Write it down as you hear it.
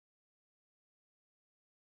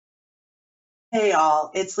Hey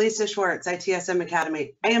all, it's Lisa Schwartz, ITSM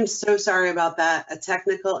Academy. I am so sorry about that. A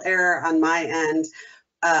technical error on my end.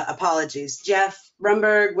 Apologies. Jeff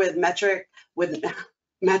Rumberg with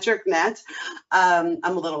MetricNet. I'm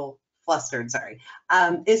a little flustered, sorry.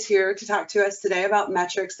 Is here to talk to us today about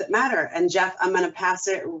metrics that matter. And Jeff, I'm going to pass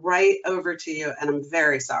it right over to you, and I'm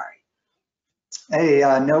very sorry. Hey,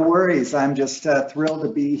 no worries. I'm just thrilled to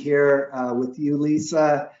be here with you,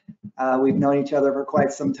 Lisa. We've known each other for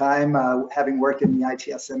quite some time, having worked in the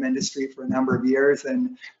ITSM industry for a number of years.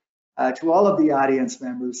 And to all of the audience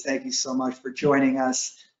members, thank you so much for joining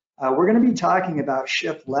us. We're going to be talking about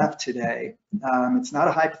shift left today. It's not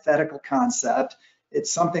a hypothetical concept.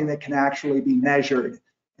 It's something that can actually be measured.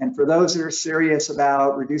 And for those that are serious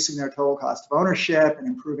about reducing their total cost of ownership and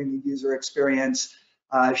improving the user experience,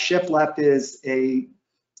 shift left is a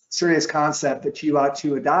serious concept that you ought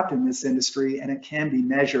to adopt in this industry, and it can be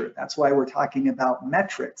measured. That's why we're talking about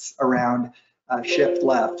metrics around shift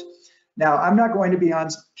left. Now, I'm not going to be on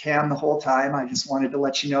cam the whole time. I just wanted to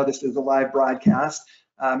let you know this is a live broadcast.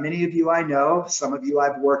 Many of you I know, some of you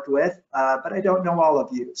I've worked with, but I don't know all of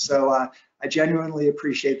you. So I genuinely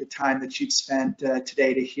appreciate the time that you've spent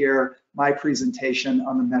today to hear my presentation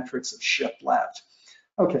on the metrics of shift left.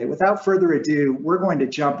 Okay, without further ado, we're going to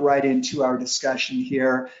jump right into our discussion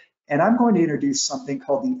here, and I'm going to introduce something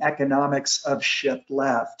called the economics of shift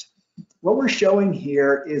left. What we're showing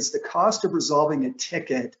here is the cost of resolving a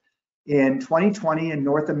ticket in 2020 in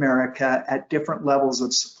North America at different levels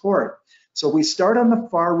of support. So we start on the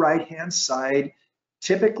far right-hand side,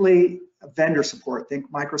 typically vendor support.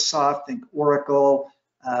 Think Microsoft, think Oracle,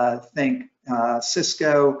 think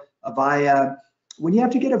Cisco, Avaya. When you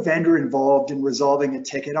have to get a vendor involved in resolving a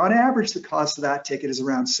ticket, on average, the cost of that ticket is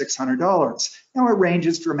around $600. Now, it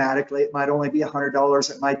ranges dramatically. It might only be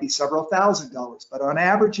 $100. It might be several $1,000s. But on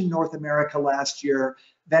average in North America last year,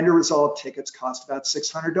 vendor resolved tickets cost about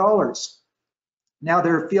 $600. Now,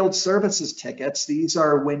 there are field services tickets. These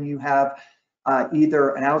are when you have either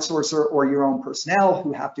an outsourcer or your own personnel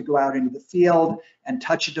who have to go out into the field and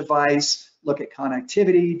touch a device, look at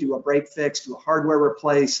connectivity, do a break fix, do a hardware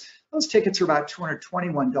replace. Those tickets are about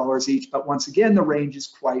 $221 each, but once again, the range is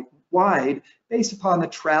quite wide based upon the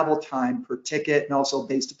travel time per ticket and also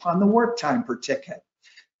based upon the work time per ticket.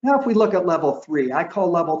 Now, if we look at level 3, I call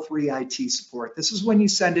level 3 IT support. This is when you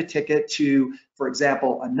send a ticket to, for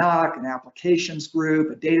example, a NOC, an applications group,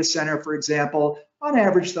 a data center, for example. On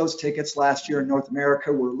average, those tickets last year in North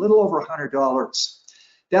America were a little over $100.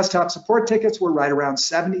 Desktop support tickets were right around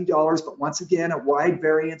 $70, but once again, a wide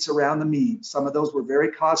variance around the mean. Some of those were very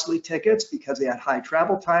costly tickets because they had high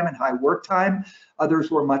travel time and high work time. Others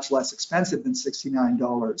were much less expensive than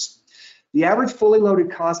 $69. The average fully loaded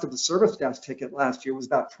cost of the service desk ticket last year was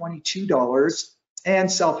about $22, and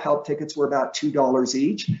self-help tickets were about $2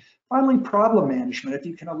 each. Finally, problem management. If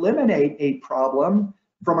you can eliminate a problem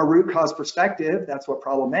from a root cause perspective, that's what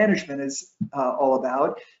problem management is all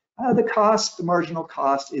about. The marginal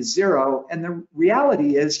cost is zero, and the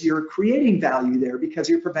reality is you're creating value there because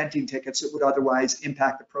you're preventing tickets that would otherwise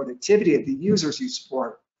impact the productivity of the users you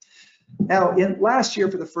support. Now, last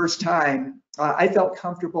year, for the first time, I felt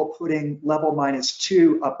comfortable putting level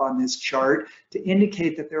 -2 up on this chart to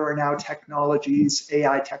indicate that there are now technologies,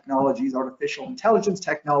 AI technologies, artificial intelligence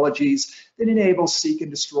technologies that enable seek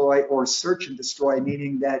and destroy or search and destroy,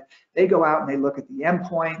 meaning that they go out and they look at the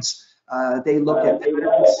endpoints, they look at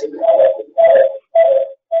patterns.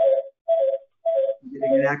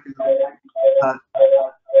 Getting an echo.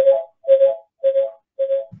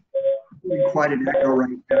 Quite an echo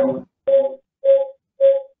right now.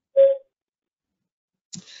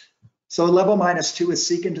 So level -2 is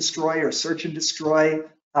seek and destroy or search and destroy.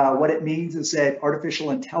 What it means is that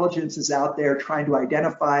artificial intelligence is out there trying to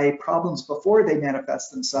identify problems before they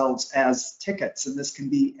manifest themselves as tickets. And this can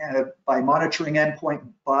be by monitoring endpoint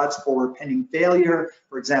bots for pending failure,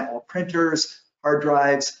 for example, printers, hard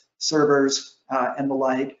drives, servers, and the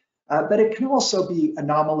like. But it can also be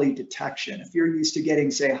anomaly detection. If you're used to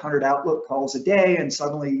getting, say, 100 Outlook calls a day, and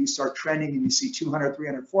suddenly you start trending and you see 200,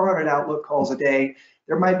 300, 400 Outlook calls a day,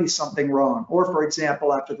 there might be something wrong. Or, for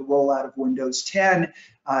example, after the rollout of Windows 10,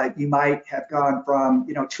 you might have gone from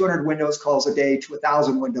 200 Windows calls a day to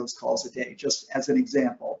 1,000 Windows calls a day, just as an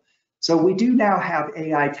example. So we do now have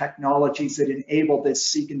AI technologies that enable this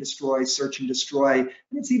seek and destroy, search and destroy. And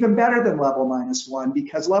it's even better than level -1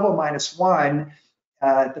 because level -1,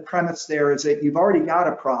 the premise there is that you've already got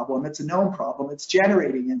a problem. It's a known problem. It's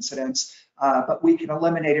generating incidents, but we can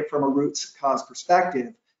eliminate it from a root cause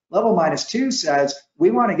perspective. Level -2 says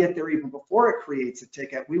we want to get there even before it creates a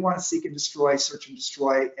ticket. We want to seek and destroy, search and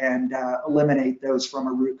destroy, and eliminate those from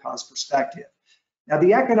a root cause perspective. Now,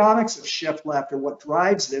 the economics of shift left are what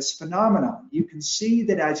drives this phenomenon. You can see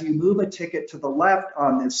that as you move a ticket to the left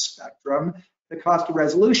on this spectrum, the cost of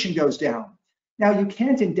resolution goes down. Now, you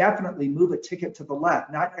can't indefinitely move a ticket to the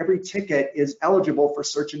left. Not every ticket is eligible for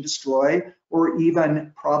search and destroy, or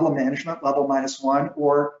even problem management level -1,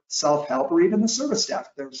 or self-help, or even the service desk.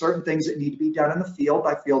 There are certain things that need to be done in the field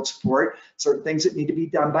by field support, certain things that need to be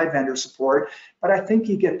done by vendor support, but I think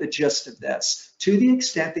you get the gist of this. To the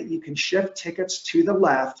extent that you can shift tickets to the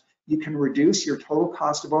left, you can reduce your total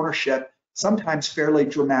cost of ownership, sometimes fairly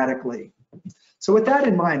dramatically. So with that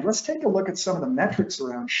in mind, let's take a look at some of the metrics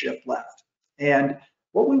around shift left. And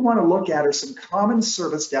what we want to look at are some common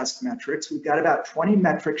service desk metrics. We've got about 20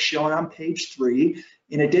 metrics shown on page 3.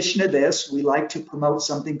 In addition to this, we like to promote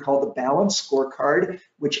something called the balanced scorecard,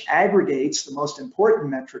 which aggregates the most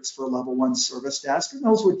important metrics for a level 1 service desk. And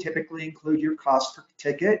those would typically include your cost per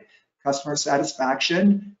ticket, customer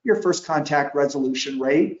satisfaction, your first contact resolution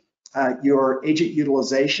rate, your agent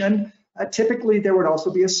utilization. Typically, there would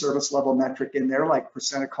also be a service level metric in there, like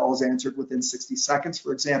 % of calls answered within 60 seconds,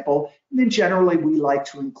 for example. And then generally, we like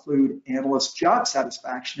to include analyst job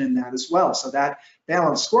satisfaction in that as well. So that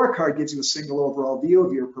balanced scorecard gives you a single overall view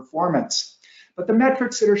of your performance. But the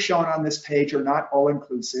metrics that are shown on this page are not all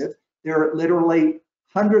inclusive. There are literally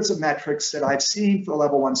hundreds of metrics that I've seen for a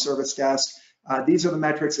level 1 service desk. These are the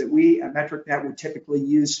metrics that we at MetricNet would typically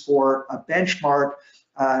use for a benchmark.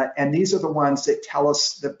 And these are the ones that tell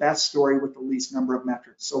us the best story with the least number of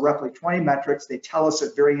metrics. So roughly 20 metrics, they tell us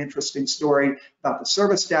a very interesting story about the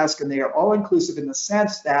service desk, and they are all inclusive in the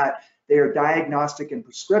sense that they are diagnostic and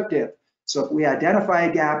prescriptive. So if we identify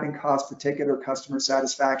a gap in cost per ticket or customer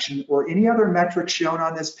satisfaction or any other metric shown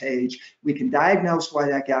on this page, we can diagnose why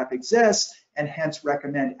that gap exists and hence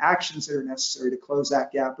recommend actions that are necessary to close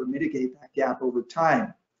that gap or mitigate that gap over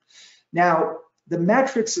time. Now, the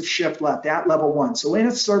metrics of shift left at level 1. So in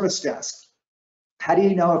a service desk, how do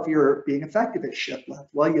you know if you're being effective at shift left?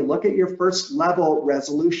 Well, you look at your first level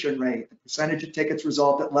resolution rate, the percentage of tickets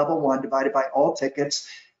resolved at level 1 divided by all tickets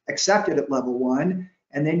accepted at level 1.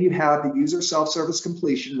 And then you have the user self-service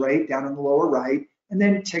completion rate down in the lower right, and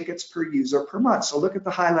then tickets per user per month. So look at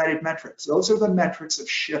the highlighted metrics. Those are the metrics of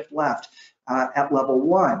shift left at level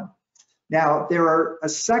 1. Now, there are a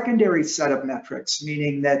secondary set of metrics,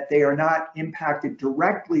 meaning that they are not impacted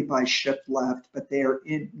directly by shift left, but they are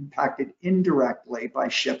impacted indirectly by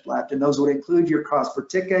shift left. And those would include your cost per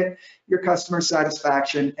ticket, your customer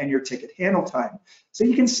satisfaction, and your ticket handle time. So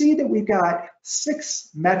you can see that we've got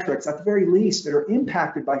 6 metrics at the very least that are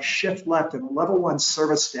impacted by shift left in a level 1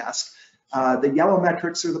 service desk. The yellow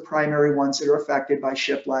metrics are the primary ones that are affected by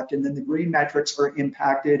shift left, and then the green metrics are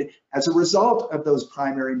impacted as a result of those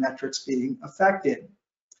primary metrics being affected.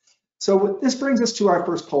 So this brings us to our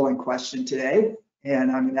first polling question today, and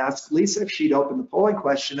I'm going to ask Lisa if she'd open the polling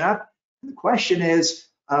question up. And the question is,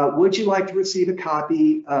 would you like to receive a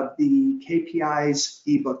copy of the KPIs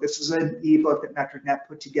ebook? This is an ebook that MetricNet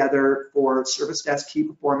put together for service desk key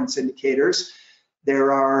performance indicators.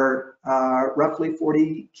 There are roughly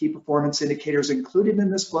 40 key performance indicators included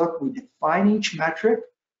in this book. We define each metric.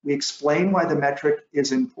 We explain why the metric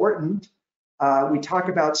is important. We talk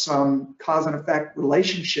about some cause and effect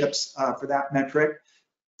relationships for that metric.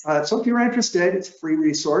 So if you're interested, it's a free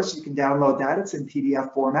resource. You can download that. It's in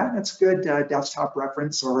PDF format, and it's a good desktop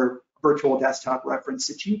reference or virtual desktop reference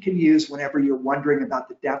that you can use whenever you're wondering about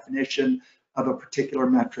the definition of a particular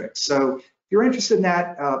metric. So if you're interested in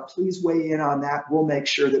that, please weigh in on that. We'll make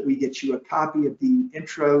sure that we get you a copy of the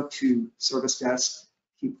Intro to Service Desk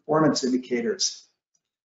Key Performance Indicators.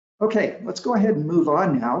 Okay, let's go ahead and move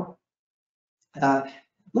on now.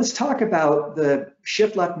 Let's talk about the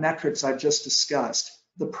shift left metrics I've just discussed.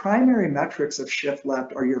 The primary metrics of shift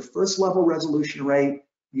left are your first level resolution rate,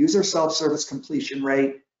 user self-service completion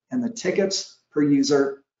rate, and the tickets per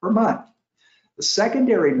user per month. The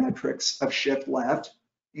secondary metrics of shift left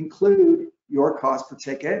include your cost per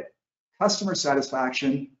ticket, customer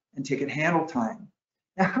satisfaction, and ticket handle time.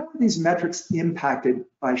 Now, how are these metrics impacted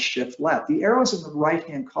by shift left? The arrows in the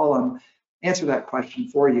right-hand column answer that question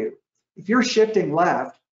for you. If you're shifting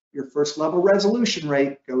left, your first level resolution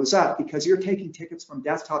rate goes up because you're taking tickets from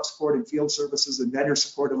desktop support and field services and vendor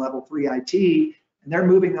support in level 3 IT, and they're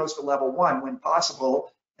moving those to level 1 when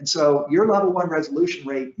possible. And so your level 1 resolution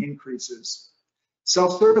rate increases.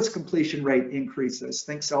 Self-service completion rate increases.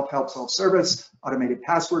 Think self-help, self-service, automated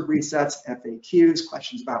password resets, FAQs,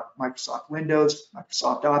 questions about Microsoft Windows,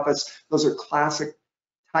 Microsoft Office. Those are classic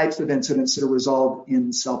types of incidents that are resolved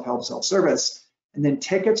in self-help, self-service. And then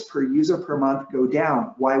tickets per user per month go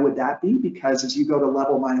down. Why would that be? Because as you go to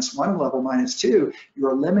level -1, level -2,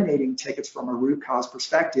 you're eliminating tickets from a root cause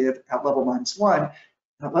perspective at level -1.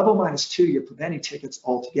 At level -2, you're preventing tickets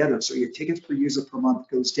altogether. So your tickets per user per month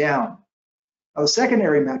goes down. Now, the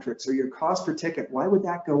secondary metrics are your cost per ticket. Why would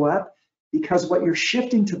that go up? Because what you're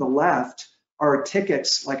shifting to the left are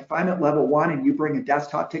tickets, like if I'm at level 1 and you bring a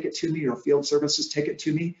desktop ticket to me or a field services ticket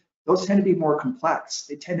to me, those tend to be more complex.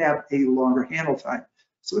 They tend to have a longer handle time.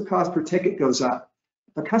 So the cost per ticket goes up.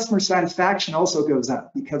 But customer satisfaction also goes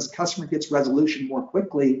up because the customer gets resolution more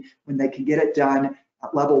quickly when they can get it done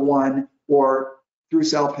at level 1 or through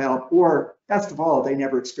self-help, or best of all, they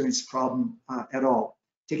never experience a problem at all.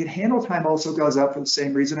 Ticket handle time also goes up for the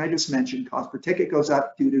same reason I just mentioned. Cost per ticket goes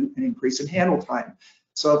up due to an increase in handle time.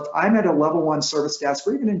 So if I'm at a level 1 service desk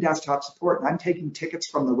or even in desktop support and I'm taking tickets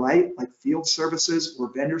from the right, like field services or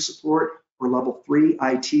vendor support or level 3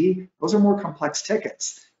 IT, those are more complex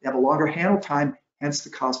tickets. They have a longer handle time, hence the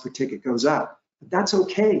cost per ticket goes up. But that's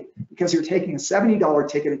okay because you're taking a $70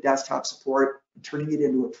 ticket at desktop support and turning it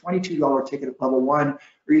into a $22 ticket at level 1,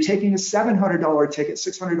 or you're taking a $700 ticket,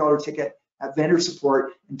 $600 ticket at vendor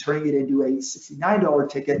support and turning it into a $69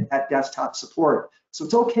 ticket at desktop support. So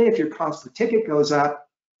it's okay if your cost per ticket goes up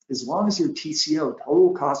as long as your TCO,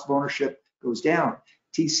 total cost of ownership, goes down.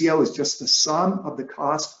 TCO is just the sum of the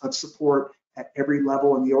cost of support at every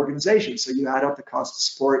level in the organization. So you add up the cost of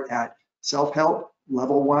support at self-help,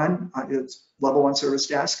 level 1, it's level 1 service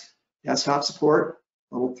desk, desktop support,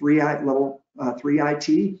 level 3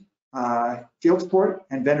 IT, field support,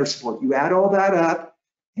 and vendor support. You add all that up,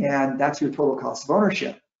 and that's your total cost of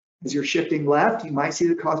ownership. As you're shifting left, you might see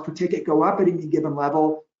the cost per ticket go up at any given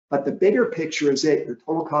level, but the bigger picture is that your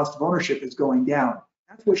total cost of ownership is going down.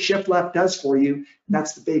 That's what shift left does for you, and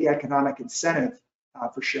that's the big economic incentive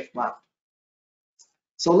for shift left.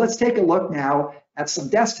 So let's take a look now at some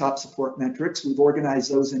desktop support metrics. We've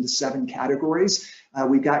organized those into 7 categories.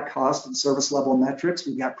 We've got cost and service level metrics.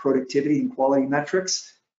 We've got productivity and quality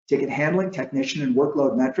metrics, ticket handling, technician, and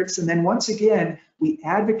workload metrics. And then once again, we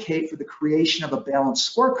advocate for the creation of a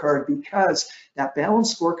balanced scorecard because that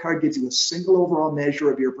balanced scorecard gives you a single overall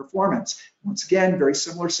measure of your performance. Once again, very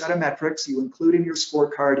similar set of metrics. You include in your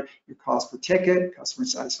scorecard your cost per ticket, customer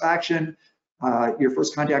satisfaction, your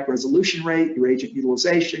first contact resolution rate, your agent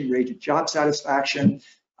utilization, your agent job satisfaction,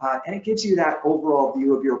 and it gives you that overall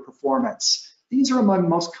view of your performance. These are among the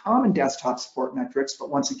most common desktop support metrics,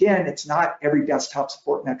 but once again, it's not every desktop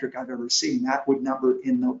support metric I've ever seen. That would number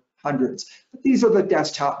in the hundreds. But these are the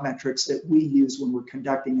desktop metrics that we use when we're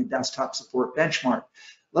conducting a desktop support benchmark.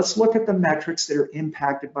 Let's look at the metrics that are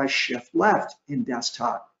impacted by shift left in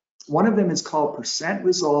desktop. One of them is called percent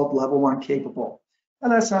resolved level 1 capable. Now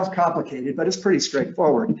that sounds complicated, but it's pretty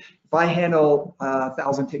straightforward. If I handle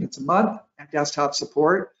 1,000 tickets a month at desktop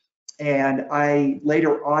support, and I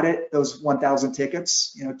later audit those 1,000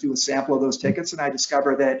 tickets, do a sample of those tickets, and I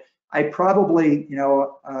discover that I probably,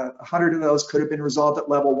 100 of those could have been resolved at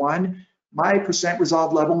level 1. My percent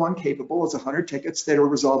resolved level 1 capable is 100 tickets that are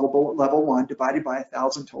resolvable at level 1 divided by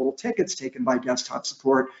 1,000 total tickets taken by desktop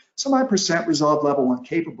support. So my percent resolved level 1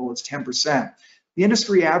 capable is 10%. The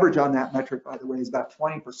industry average on that metric, by the way, is about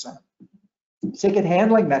 20%. Ticket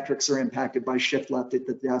handling metrics are impacted by shift left at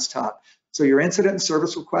the desktop. So your incident and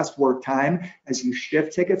service request work time, as you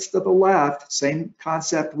shift tickets to the left, same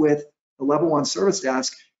concept with the level 1 service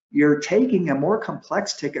desk, you're taking a more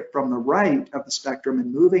complex ticket from the right of the spectrum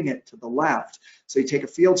and moving it to the left. So you take a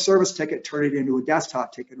field service ticket, turn it into a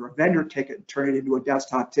desktop ticket, or a vendor ticket and turn it into a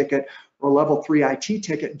desktop ticket, or a level 3 IT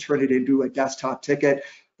ticket and turn it into a desktop ticket.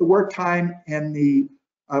 The work time and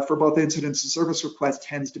for both incidents and service requests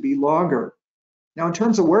tends to be longer. Now, in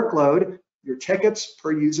terms of workload, your tickets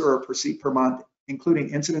per user or per seat per month, including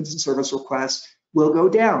incidents and service requests, will go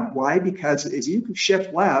down. Why? Because as you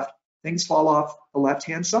shift left, things fall off the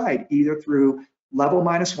left-hand side, either through level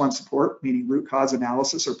 -1 support, meaning root cause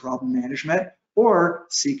analysis or problem management, or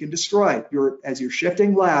seek and destroy. As you're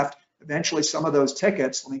shifting left, eventually some of those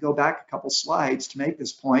tickets, let me go back a couple slides to make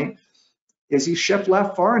this point, as you shift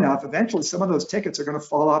left far enough, eventually some of those tickets are going to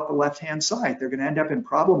fall off the left-hand side. They're going to end up in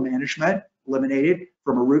problem management, eliminated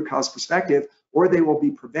from a root cause perspective, or they will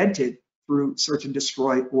be prevented through search and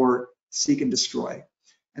destroy or seek and destroy.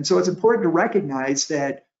 And so it's important to recognize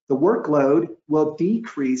that the workload will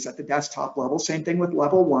decrease at the desktop level, same thing with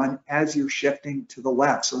level 1, as you're shifting to the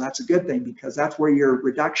left. So that's a good thing because that's where your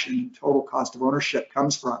reduction in total cost of ownership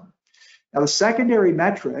comes from. Now, the secondary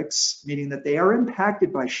metrics, meaning that they are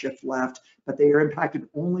impacted by shift left, but they are impacted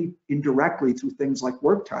only indirectly through things like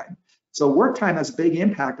work time. So work time has a big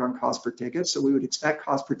impact on cost per ticket, so we would expect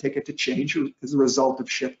cost per ticket to change as a result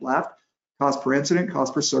of shift left. Cost per incident,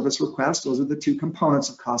 cost per service request, those are the two components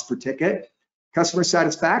of cost per ticket. Customer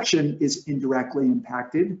satisfaction is indirectly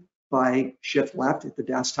impacted by shift left at the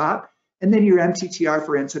desktop. And then your MTTR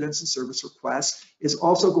for incidents and service requests is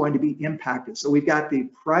also going to be impacted. So we've got the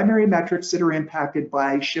primary metrics that are impacted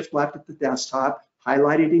by shift left at the desktop,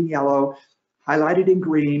 highlighted in yellow, highlighted in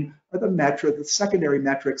green, are the secondary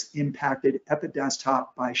metrics impacted at the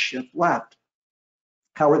desktop by shift left.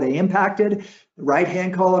 How are they impacted? The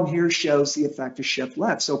right-hand column here shows the effect of shift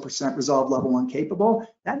left. So percent resolved level 1 capable,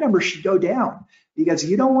 that number should go down because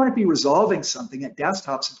you don't want to be resolving something at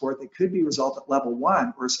desktop support that could be resolved at level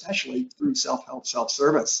 1 or especially through self-help,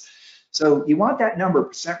 self-service. So you want that number,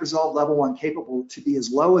 percent resolved level 1 capable, to be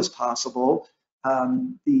as low as possible.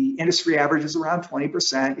 The industry average is around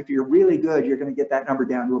 20%. If you're really good, you're going to get that number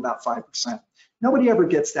down to about 5%. Nobody ever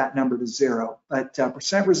gets that number to 0, but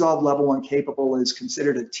percent resolved level 1 capable is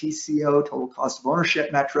considered a TCO, total cost of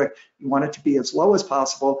ownership metric. You want it to be as low as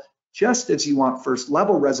possible, just as you want first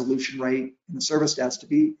level resolution rate in the service desk to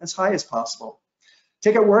be as high as possible.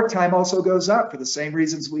 Ticket work time also goes up for the same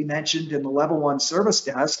reasons we mentioned in the level 1 service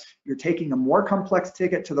desk. You're taking a more complex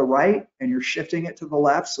ticket to the right and you're shifting it to the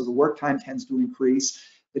left, so the work time tends to increase.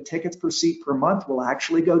 The tickets per seat per month will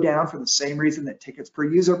actually go down for the same reason that tickets per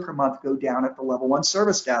user per month go down at the level 1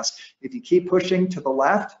 service desk. If you keep pushing to the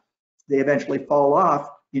left, they eventually fall off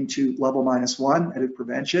into level -1, that is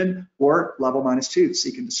prevention, or level -2,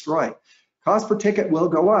 seek and destroy. Cost per ticket will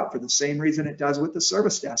go up for the same reason it does with the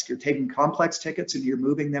service desk. You're taking complex tickets and you're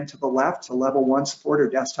moving them to the left to level 1 support or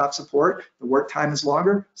desktop support. The work time is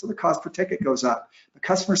longer, so the cost per ticket goes up. The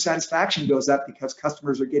customer satisfaction goes up because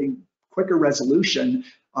customers are getting quicker resolution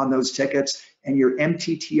on those tickets, and your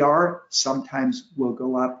MTTR sometimes will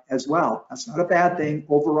go up as well. That's not a bad thing.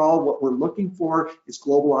 Overall, what we're looking for is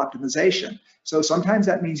global optimization. So sometimes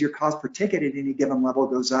that means your cost per ticket at any given level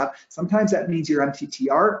goes up. Sometimes that means your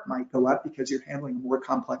MTTR might go up because you're handling a more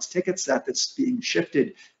complex ticket set that's being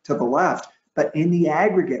shifted to the left. But in the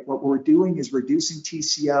aggregate, what we're doing is reducing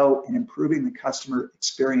TCO and improving the customer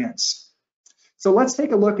experience. So let's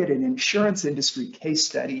take a look at an insurance industry case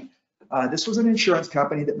study. This was an insurance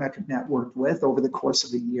company that MetricNet worked with over the course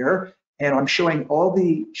of a year, and I'm showing all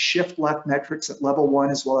the shift left metrics at level 1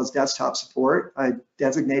 as well as desktop support. I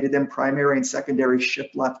designated them primary and secondary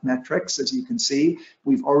shift left metrics. As you can see,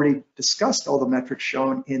 we've already discussed all the metrics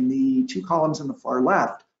shown in the 2 columns on the far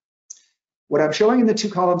left. What I'm showing in the 2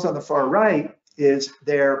 columns on the far right is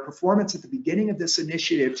their performance at the beginning of this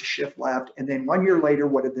initiative to shift left, and then 1 year later,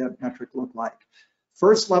 what did that metric look like?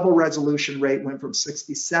 First level resolution rate went from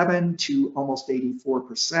 67 to almost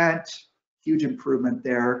 84%, huge improvement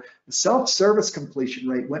there. The self-service completion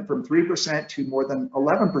rate went from 3% to more than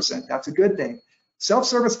 11%. That's a good thing.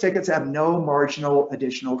 Self-service tickets have no marginal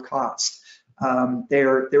additional cost.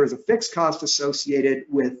 There is a fixed cost associated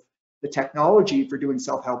with the technology for doing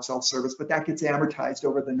self-help, self-service, but that gets amortized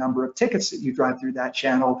over the number of tickets that you drive through that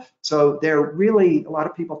channel. So they're really, a lot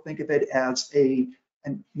of people think of it as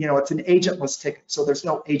it's an agentless ticket, so there's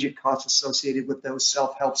no agent cost associated with those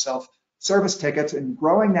self-help, self-service tickets, and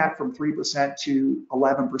growing that from 3% to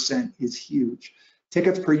 11% is huge.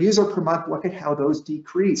 Tickets per user per month, look at how those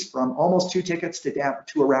decrease from almost 2 tickets to down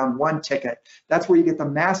to around 1 ticket. That's where you get the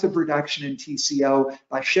massive reduction in TCO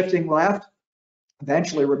by shifting left.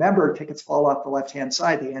 Eventually, remember, tickets fall off the left-hand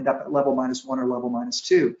side, they end up at level -1 or level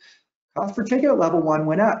 -2. Cost per ticket at level 1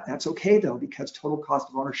 went up. That's okay though, because total cost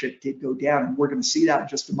of ownership did go down. And we're going to see that in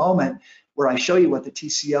just a moment where I show you what the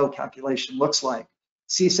TCO calculation looks like.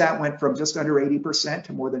 CSAT went from just under 80%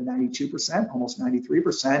 to more than 92%, almost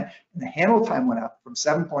 93%. And the handle time went up from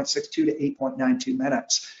 7.62 to 8.92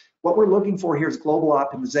 minutes. What we're looking for here is global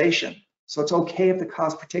optimization. So it's okay if the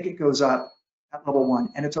cost per ticket goes up at level 1,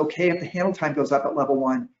 and it's okay if the handle time goes up at level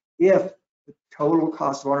 1 if the total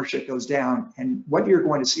cost of ownership goes down. And what you're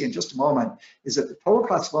going to see in just a moment is that the total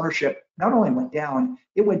cost of ownership not only went down,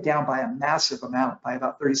 it went down by a massive amount, by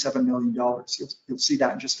about $37 million. You'll see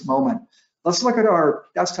that in just a moment. Let's look at our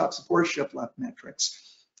desktop support shift left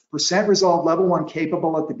metrics. Percent resolved level 1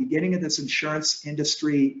 capable at the beginning of this insurance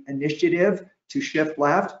industry initiative to shift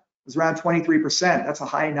left was around 23%. That's a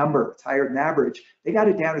high number, it's higher than average. They got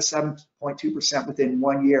it down to 7.2% within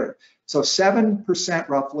 1 year. So 7%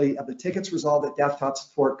 roughly of the tickets resolved at desktop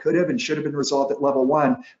support could have and should have been resolved at level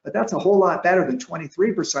 1, but that's a whole lot better than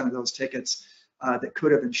 23% of those tickets that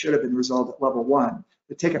could have and should have been resolved at level 1.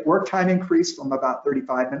 The ticket work time increased from about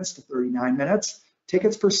 35 minutes to 39 minutes.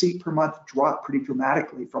 Tickets per seat per month dropped pretty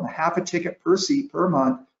dramatically from half a ticket per seat per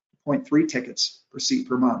month to 0.3 tickets per seat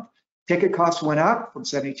per month. Ticket costs went up from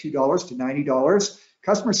 $72 to $90.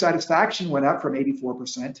 Customer satisfaction went up from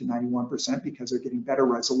 84% to 91% because they're getting better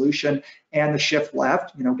resolution, and the shift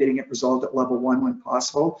left, getting it resolved at level 1 when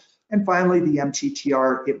possible. And finally, the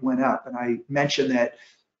MTTR, it went up. And I mentioned that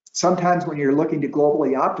sometimes when you're looking to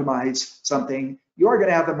globally optimize something, you're going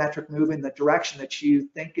to have a metric move in the direction that you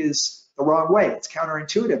think is the wrong way. It's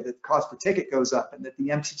counterintuitive that the cost per ticket goes up and that the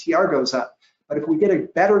MTTR goes up. But if we get a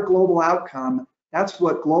better global outcome, that's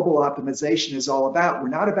what global optimization is all about. We're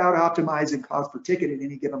not about optimizing cost per ticket at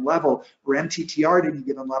any given level or MTTR at any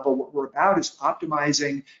given level. What we're about is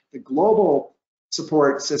optimizing the global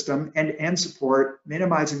support system, end-to-end support,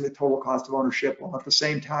 minimizing the total cost of ownership while at the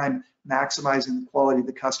same time maximizing the quality of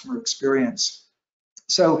the customer experience.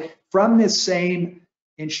 So from this same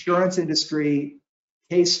insurance industry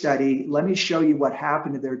case study, let me show you what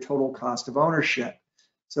happened to their total cost of ownership.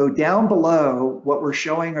 So down below, what we're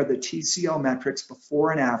showing are the TCO metrics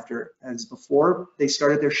before and after, as before they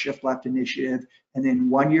started their shift left initiative, and then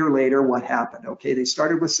 1 year later, what happened? Okay, they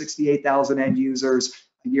started with 68,000 end users.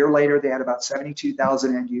 A year later, they had about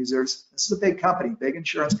 72,000 end users. This is a big company, big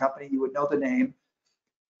insurance company. You would know the name.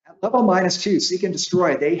 At level -2, seek and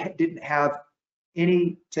destroy, they didn't have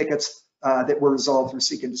any tickets that were resolved through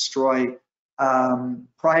seek and destroy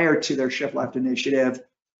prior to their shift left initiative.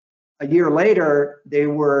 A year later, they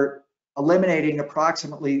were eliminating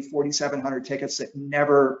approximately 4,700 tickets that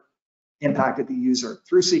never impacted the user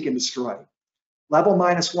through seek and destroy. Level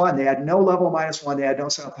 -1, they had no level -1, they had no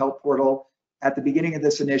self-help portal. At the beginning of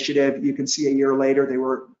this initiative, you can see a year later, they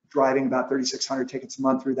were driving about 3,600 tickets a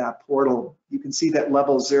month through that portal. You can see that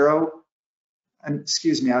level 0,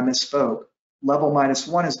 excuse me, I misspoke. Level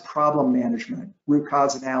 -1 is problem management, root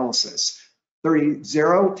cause analysis.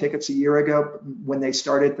 0 tickets a year ago when they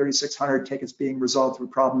started, 3,600 tickets being resolved through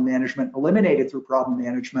problem management, eliminated through problem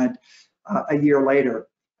management a year later.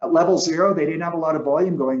 At level 0, they didn't have a lot of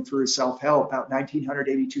volume going through self-help, about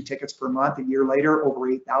 1,982 tickets per month. A year later, over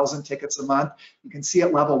 8,000 tickets a month. You can see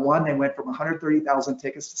at level 1, they went from 130,000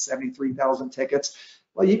 tickets to 73,000 tickets.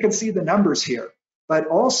 Well, you can see the numbers here, but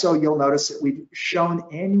also you'll notice that we've shown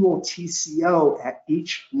annual TCO at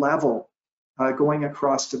each level going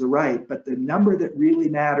across to the right. But the number that really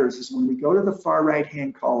matters is when we go to the far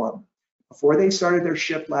right-hand column. Before they started their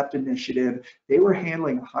shift left initiative, they were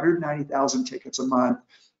handling 190,000 tickets a month.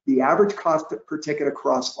 The average cost per ticket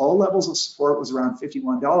across all levels of support was around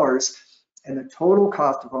 $51, and the total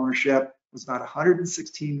cost of ownership was about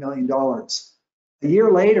 $116 million. A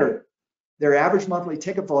year later, their average monthly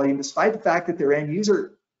ticket volume, despite the fact that their end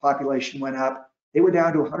user population went up, they were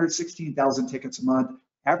down to 116,000 tickets a month.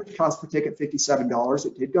 Average cost per ticket, $57.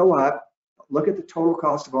 It did go up. Look at the total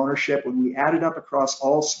cost of ownership. When we added up across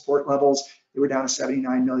all support levels, they were down to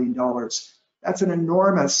 $79 million. That's an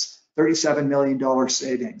enormous $37 million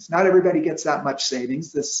savings. Not everybody gets that much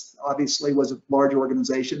savings. This obviously was a large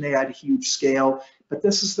organization. They had a huge scale, but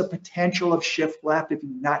this is the potential of shift left if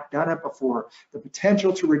you've not done it before. The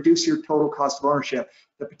potential to reduce your total cost of ownership,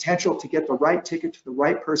 the potential to get the right ticket to the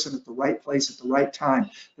right person at the right place at the right time,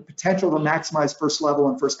 the potential to maximize first level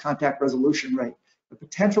and first contact resolution rate, the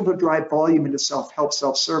potential to drive volume into self-help,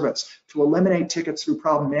 self-service, to eliminate tickets through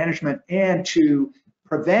problem management, and to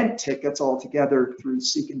prevent tickets altogether through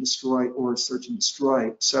seek and destroy or search and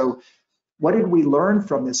destroy. So what did we learn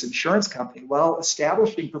from this insurance company? Well,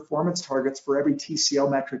 establishing performance targets for every TCO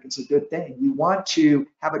metric is a good thing. You want to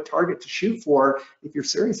have a target to shoot for if you're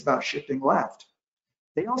serious about shifting left.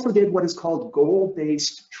 They also did what is called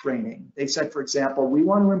goal-based training. They said, for example, we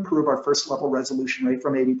want to improve our first level resolution rate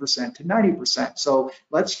from 80% to 90%. So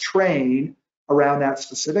let's train around that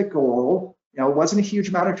specific goal. It wasn't a huge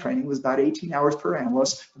amount of training. It was about 18 hours per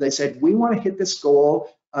analyst. They said, we want to hit this goal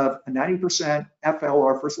of a 90% FL,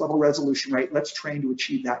 our first level resolution rate. Let's train to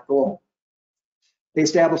achieve that goal. They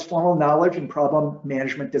established formal knowledge and problem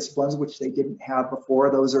management disciplines, which they didn't have before.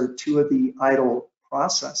 Those are two of the ITIL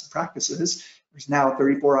practices. There's now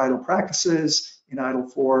 34 ITIL practices. In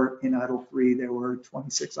ITIL 4, in ITIL 3, there were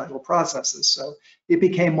 26 ITIL processes. So it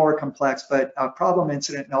became more complex, but problem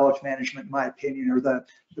incident knowledge management, in my opinion, are the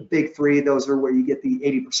big three. Those are where you get the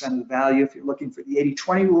 80% of the value. If you're looking for the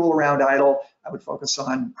 80-20 rule around ITIL, I would focus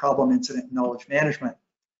on problem incident knowledge management.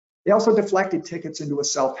 They also deflected tickets into a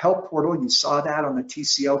self-help portal. You saw that on the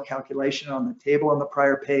TCO calculation on the table on the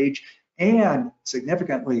prior page. And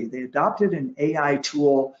significantly, they adopted an AI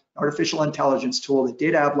tool, artificial intelligence tool that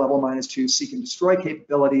did have level -2 seek and destroy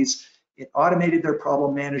capabilities. It automated their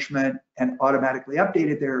problem management and automatically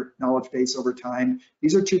updated their knowledge base over time.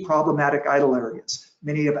 These are two problematic ITIL areas.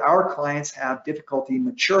 Many of our clients have difficulty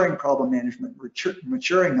maturing problem management,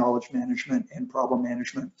 maturing knowledge management and problem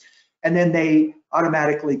management. And then they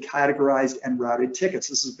automatically categorized and routed tickets.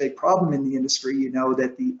 This is a big problem in the industry. You know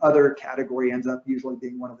that the other category ends up usually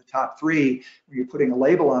being one of the top three when you're putting a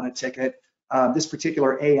label on a ticket. This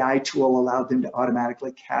particular AI tool allowed them to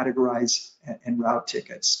automatically categorize and route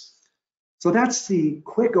tickets. So that's the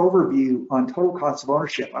quick overview on total cost of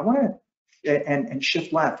ownership. I want to, and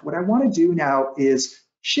shift left. What I want to do now is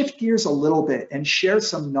shift gears a little bit and share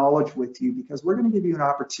some knowledge with you, because we're going to give you an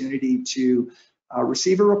opportunity to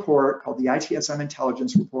receive a report called the ITSM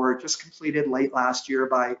Intelligence Report, just completed late last year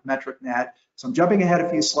by MetricNet. So I'm jumping ahead a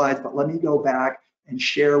few slides, but let me go back and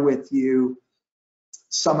share with you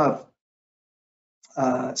some of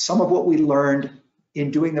what we learned in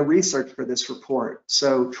doing the research for this report.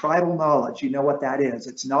 So tribal knowledge, you know what that is.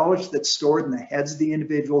 It's knowledge that's stored in the heads of the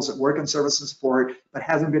individuals that work in service and support, but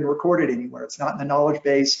hasn't been recorded anywhere. It's not in the knowledge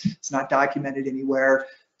base. It's not documented anywhere.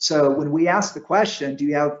 So when we ask the question, do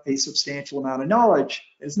you have a substantial amount of knowledge?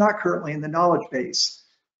 It's not currently in the knowledge base.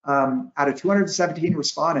 Out of 217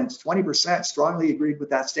 respondents, 20% strongly agreed with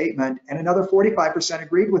that statement, and another 45%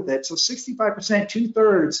 agreed with it. So 65%,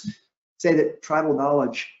 2/3, say that tribal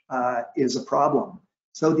knowledge is a problem.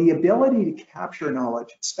 So the ability to capture knowledge,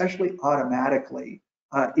 especially automatically,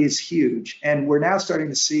 is huge. And we're now starting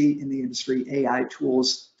to see in the industry AI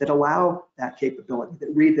tools that allow that capability, that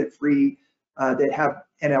read the free, that have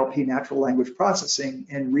NLP, natural language processing,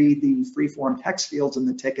 and read the free-form text fields in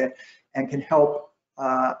the ticket and can help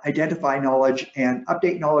identify knowledge and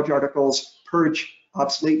update knowledge articles, purge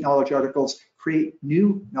obsolete knowledge articles, create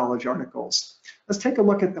new knowledge articles. Let's take a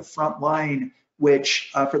look at the front line,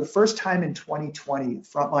 which for the first time in 2020,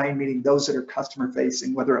 frontline meaning those that are customer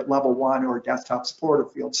facing, whether at level 1 or desktop support or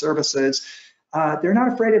field services, they're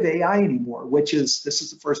not afraid of AI anymore, this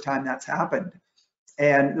is the first time that's happened.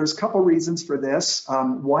 And there's a couple reasons for this.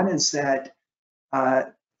 One is that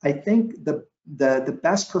I think the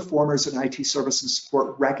best performers in IT service and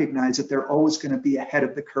support recognize that they're always going to be ahead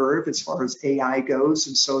of the curve as far as AI goes,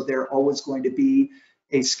 and so they're always going to be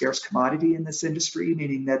a scarce commodity in this industry,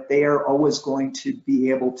 meaning that they are always going to be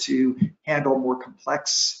able to handle more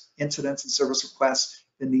complex incidents and service requests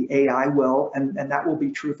than the AI will, and that will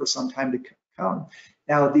be true for some time to come.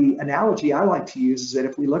 Now, the analogy I like to use is that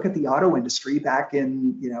if we look at the auto industry back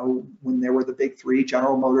in, when there were the big three,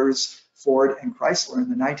 General Motors, Ford, and Chrysler in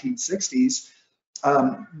the 1960s,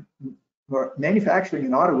 manufacturing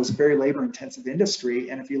in auto was a very labor-intensive industry,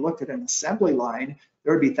 and if you looked at an assembly line,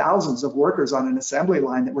 there would be thousands of workers on an assembly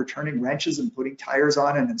line that were turning wrenches and putting tires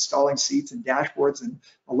on and installing seats and dashboards and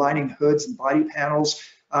aligning hoods and body panels.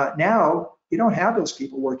 Now, you don't have those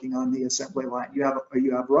people working on the assembly line. You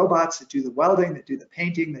have robots that do the welding, that do the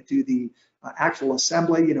painting, that do the actual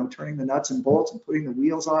assembly, turning the nuts and bolts and putting the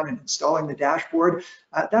wheels on and installing the dashboard.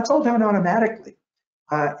 That's all done automatically.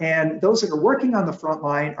 And those that are working on the front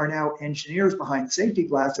line are now engineers behind safety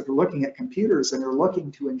glass that are looking at computers and are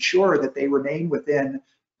looking to ensure that they remain within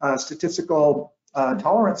statistical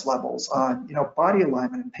tolerance levels on body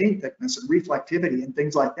alignment and paint thickness and reflectivity and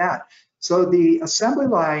things like that. So the assembly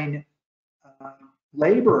line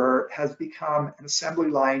laborer has become an assembly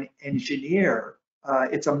line engineer.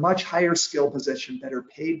 It's a much higher skill position, better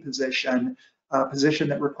paid position, position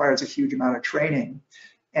that requires a huge amount of training.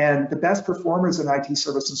 And the best performers in IT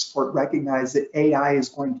service and support recognize that AI is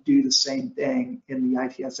going to do the same thing in the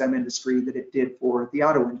ITSM industry that it did for the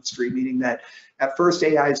auto industry, meaning that at first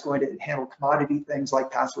AI is going to handle commodity things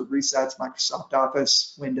like password resets, Microsoft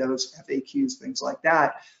Office, Windows, FAQs, things like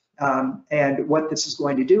that. And what this is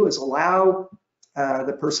going to do is allow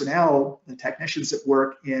the personnel, the technicians that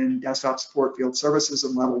work in desktop support, field services,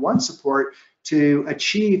 and level 1 support to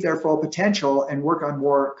achieve their full potential and work on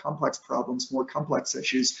more complex problems, more complex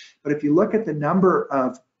issues. But if you look at the number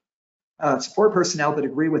of support personnel that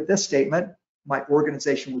agree with this statement, my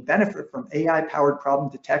organization would benefit from AI-powered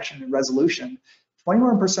problem detection and resolution,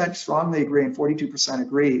 21% strongly agree and 42%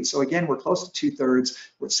 agree. So again, we're close to 2/3,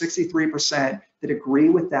 we're at 63% that agree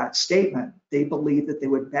with that statement. They believe that they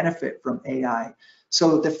would benefit from AI.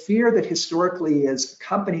 So the fear that historically has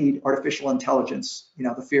accompanied artificial intelligence,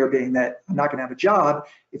 the fear being that I'm not gonna have a job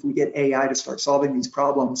if we get AI to start solving these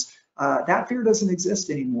problems, that fear doesn't exist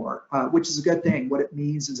anymore, which is a good thing. What it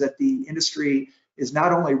means is that the industry is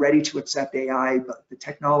not only ready to accept AI, but the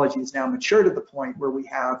technology is now mature to the point where we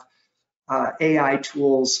have AI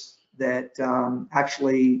tools that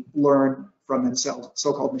actually learn from themselves,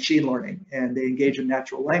 so-called machine learning, and they engage in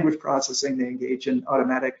natural language processing, they engage in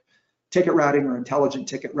automatic ticket routing or intelligent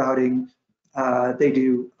ticket routing, they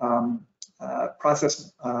do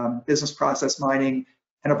business process mining,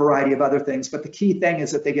 and a variety of other things. But the key thing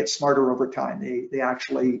is that they get smarter over time. They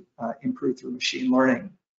actually improve through machine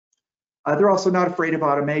learning. They're also not afraid of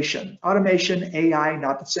automation. Automation, AI,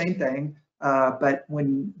 not the same thing. But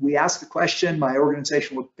when we ask the question, my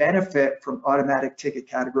organization would benefit from automatic ticket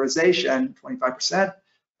categorization, 25%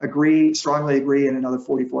 agree, strongly agree, and another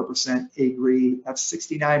 44% agree. That's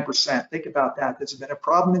 69%. Think about that. This has been a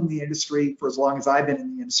problem in the industry for as long as I've been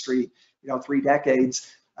in the industry, 3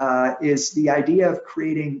 decades, is the idea of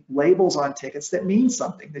creating labels on tickets that mean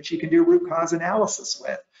something, that you can do root cause analysis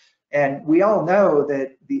with. And we all know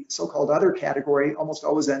that the so-called other category almost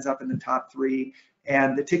always ends up in the top 3.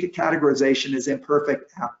 And the ticket categorization is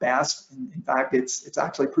imperfect at best. In fact, it's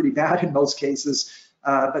actually pretty bad in most cases.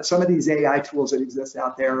 But some of these AI tools that exist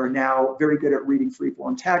out there are now very good at reading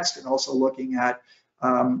free-form text and also looking at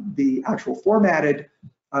the actual formatted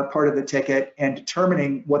part of the ticket and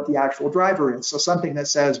determining what the actual driver is. So something that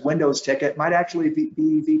says Windows ticket might actually be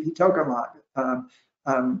VP token lock,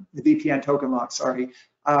 the VPN token lock, sorry.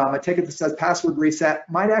 A ticket that says password reset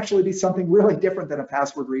might actually be something really different than a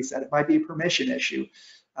password reset. It might be a permission issue.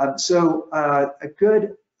 So a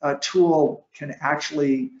good tool can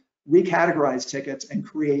actually recategorize tickets and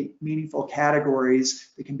create meaningful categories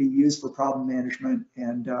that can be used for problem management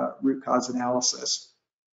and root cause analysis.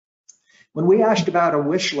 When we asked about a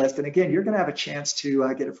wish list, and again, you're going to have a chance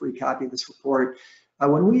to get a free copy of this report.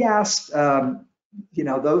 When we asked,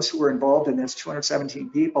 those who were involved in this,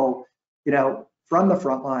 217 people, from the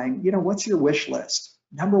front line, what's your wish list?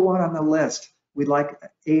 Number 1 on the list, we'd like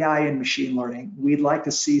AI and machine learning. We'd like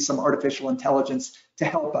to see some artificial intelligence to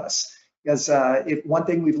help us. Because if one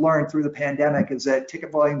thing we've learned through the pandemic is that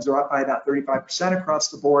ticket volumes are up by about 35% across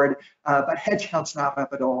the board, but headcount's not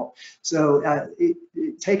up at all. So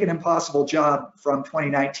take an impossible job from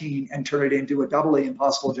 2019 and turn it into a doubly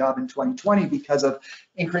impossible job in 2020 because of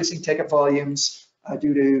increasing ticket volumes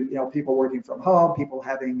due to people working from home, people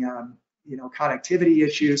having connectivity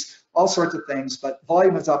issues, all sorts of things. But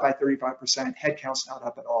volume is up by 35%, headcount's not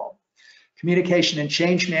up at all. Communication and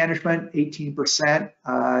change management,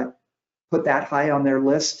 18%. Put that high on their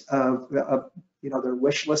list of their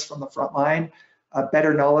wish list from the front line.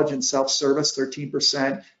 Better knowledge and self-service,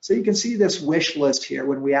 13%. So you can see this wish list here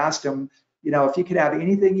when we asked them, if you could have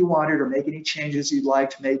anything you wanted or make any changes you'd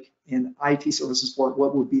like to make in IT services support,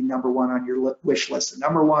 what would be number 1 on your wish list? And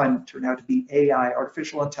number 1 turned out to be AI,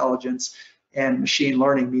 artificial intelligence, and machine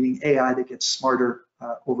learning, meaning AI that gets smarter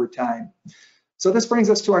over time. So this brings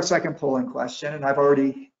us to our second polling question, and I've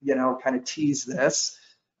already, kind of teased this.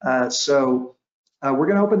 So we're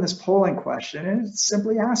going to open this polling question, and it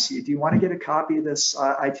simply asks you, do you want to get a copy of this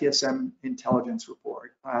ITSM intelligence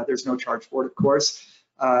report? There's no charge for it, of course.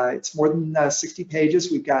 It's more than 60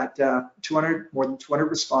 pages. We've got more than 200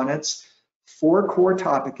 respondents, 4 core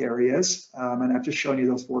topic areas, and I've just shown you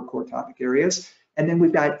those 4 core topic areas. And then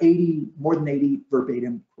we've got more than 80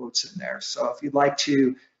 verbatim quotes in there. So if you'd like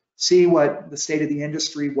to see what the state of the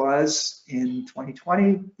industry was in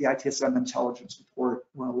 2020, the ITSM intelligence report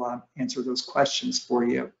will answer those questions for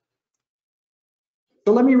you.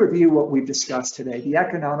 So let me review what we've discussed today, the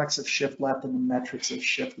economics of shift left and the metrics of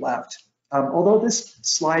shift left. Although this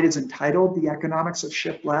slide is entitled The Economics of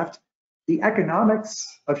Shift Left, the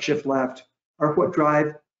economics of shift left are what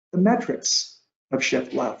drive the metrics of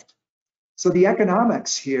shift left. So the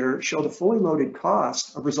economics here show the fully loaded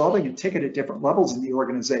cost of resolving a ticket at different levels in the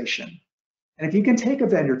organization. And if you can take a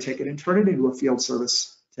vendor ticket and turn it into a field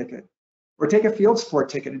service ticket, or take a field support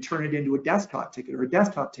ticket and turn it into a desktop ticket, or a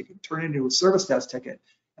desktop ticket and turn it into a service desk ticket.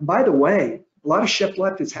 And by the way, a lot of shift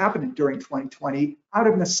left is happening during 2020 out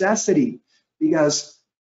of necessity, because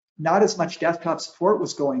not as much desktop support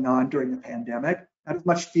was going on during the pandemic, not as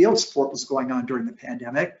much field support was going on during the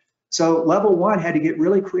pandemic. So level 1 had to get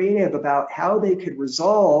really creative about how they could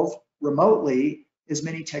resolve remotely as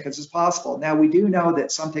many tickets as possible. Now, we do know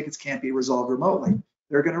that some tickets can't be resolved remotely.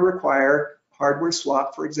 They're going to require hardware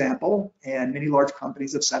swap, for example, and many large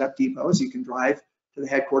companies have set up depots. You can drive to the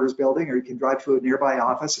headquarters building, or you can drive to a nearby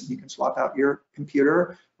office and you can swap out your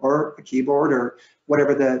computer or a keyboard or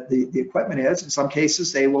whatever the equipment is. In some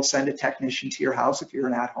cases, they will send a technician to your house if you're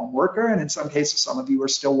an at-home worker, and in some cases, some of you are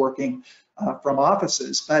still working from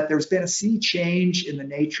offices. But there's been a sea change in the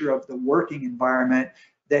nature of the working environment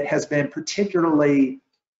that has been particularly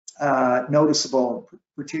noticeable,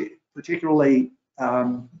 particularly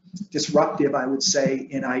disruptive, I would say,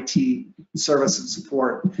 in IT service and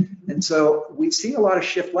support. And so we've seen a lot of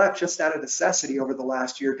shift left just out of necessity over the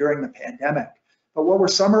last year during the pandemic. But what we're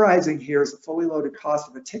summarizing here is the fully loaded cost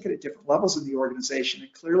of a ticket at different levels in the organization.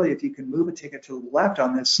 And clearly, if you can move a ticket to the left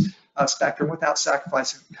on this spectrum without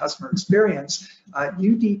sacrificing customer experience,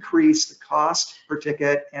 you decrease the cost per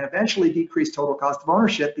ticket and eventually decrease total cost of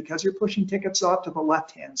ownership because you're pushing tickets off to the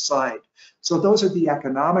left-hand side. So those are the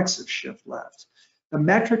economics of shift left. The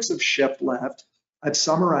metrics of shift left, I've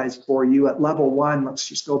summarized for you at level 1. Let's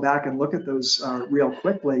just go back and look at those real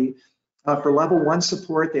quickly. For level 1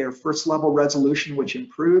 support, they are first level resolution, which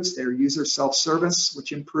improves. Their user self-service,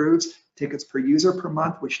 which improves. Tickets per user per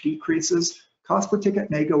month, which decreases. Cost per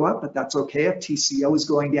ticket may go up, but that's okay if TCO is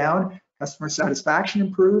going down. Customer satisfaction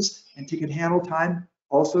improves, and ticket handle time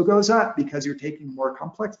also goes up because you're taking a more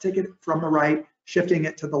complex ticket from the right, shifting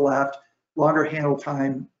it to the left. Longer handle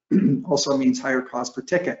time also means higher cost per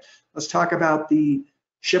ticket. Let's talk about the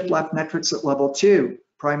shift left metrics at level 2.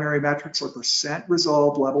 Primary metrics are percent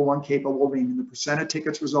resolved, level 1 capable, meaning the percent of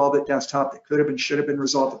tickets resolved at desktop that could have and should have been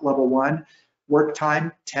resolved at level 1. Work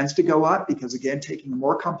time tends to go up because, again, taking a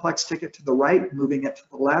more complex ticket to the right, moving it to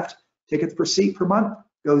the left. Tickets per seat per month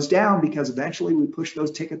goes down because eventually we push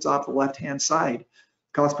those tickets off the left-hand side.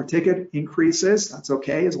 Cost per ticket increases. That's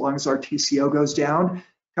okay as long as our TCO goes down.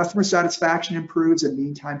 Customer satisfaction improves and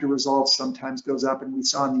mean time to resolve sometimes goes up, and we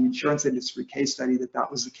saw in the insurance industry case study that that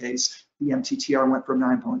was the case. The MTTR went from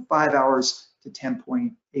 9.5 hours to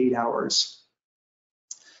 10.8 hours.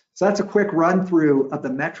 So that's a quick run through of the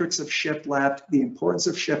metrics of shift left, the importance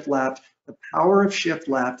of shift left, the power of shift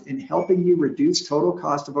left in helping you reduce total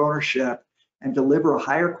cost of ownership and deliver a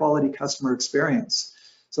higher quality customer experience.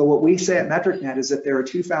 So what we say at MetricNet is that there are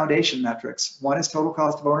 2 foundation metrics. One is total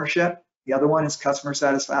cost of ownership. The other one is customer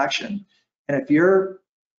satisfaction. And if you're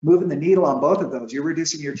moving the needle on both of those, you're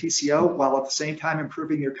reducing your TCO while at the same time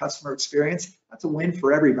improving your customer experience, that's a win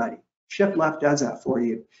for everybody. Shift left does that for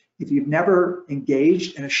you. If you've never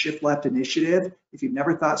engaged in a shift left initiative, if you've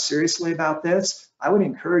never thought seriously about this, I would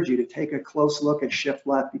encourage you to take a close look at shift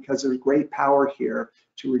left because there's great power here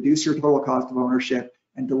to reduce your total cost of ownership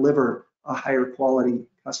and deliver a higher quality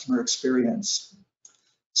customer experience.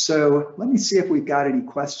 So let me see if we've got any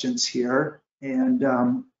questions here. And I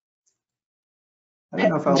don't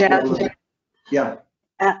know if I'll be able to, yeah.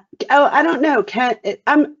 I don't know.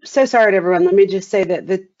 I'm so sorry to everyone. Let me just say that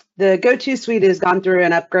the Go-To suite has gone through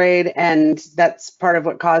an upgrade, and that's part of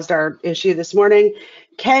what caused our issue this morning.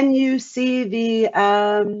 Can you see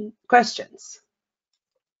the questions?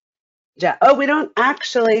 Yeah. Oh, we don't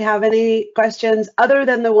actually have any questions other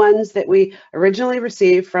than the ones that we originally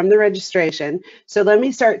received from the registration. So let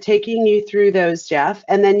me start taking you through those, Jeff.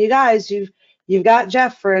 And then you guys, you've got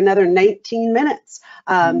Jeff for another 19 minutes.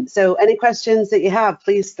 So any questions that you have,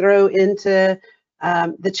 please throw into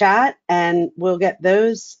the chat and we'll get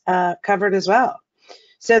those covered as well.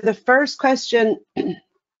 So the first question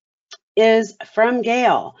is from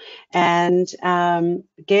Gail, and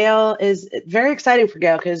Gail is very exciting for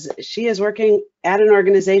Gail because she is working at an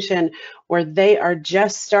organization where they are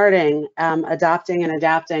just starting adopting and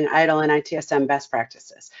adapting ITIL and ITSM best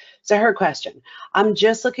practices. So her question, I'm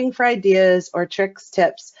just looking for ideas or tricks,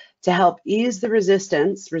 tips to help ease the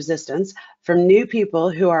resistance from new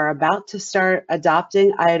people who are about to start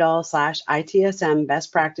adopting ITIL/ITSM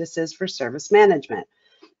best practices for service management.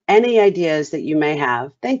 Any ideas that you may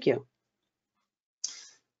have? Thank you.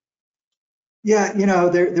 Yeah, you know,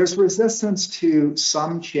 there's resistance to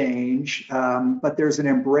some change, but there's an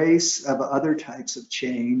embrace of other types of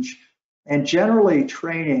change. And generally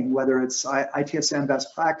training, whether it's ITSM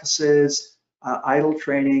best practices, ITIL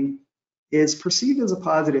training, is perceived as a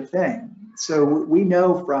positive thing. So we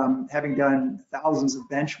know from having done thousands of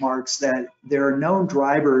benchmarks that there are known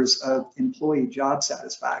drivers of employee job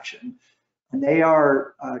satisfaction, and they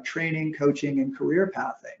are training, coaching, and career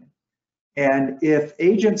pathing. And if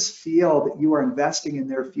agents feel that you are investing in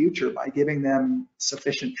their future by giving them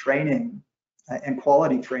sufficient training and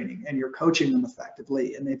quality training, and you're coaching them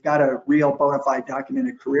effectively, and they've got a real bona fide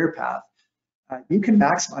documented career path, you can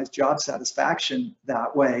maximize job satisfaction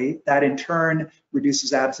that way. That in turn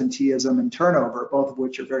reduces absenteeism and turnover, both of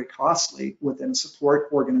which are very costly within a support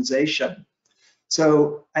organization.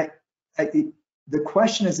 So the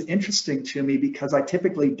question is interesting to me because I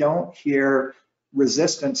typically don't hear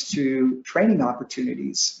resistance to training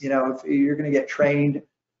opportunities. You know, if you're going to get trained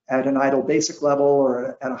at an ITIL basic level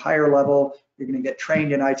or at a higher level, you're going to get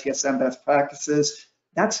trained in ITSM best practices.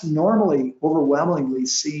 That's normally overwhelmingly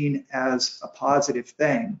seen as a positive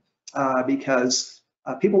thing because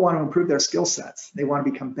people want to improve their skill sets. They want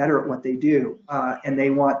to become better at what they do, and they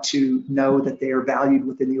want to know that they are valued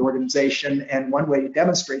within the organization. And one way to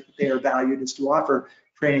demonstrate that they are valued is to offer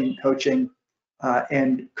training, coaching,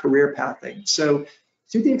 and career pathing. So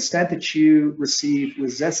To the extent that you receive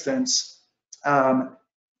resistance,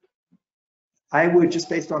 I would, just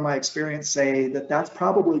based on my experience, say that that's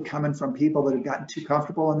probably coming from people that have gotten too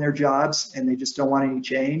comfortable in their jobs and they just don't want any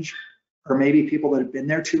change, or maybe people that have been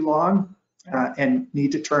there too long and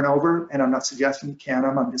need to turn over. And I'm not suggesting you can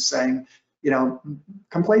them. I'm just saying,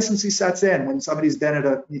 complacency sets in when somebody's been at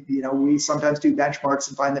a, we sometimes do benchmarks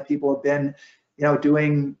and find that people have been,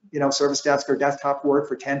 doing, service desk or desktop work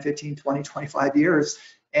for 10, 15, 20, 25 years.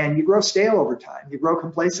 And you grow stale over time, you grow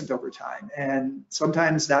complacent over time. And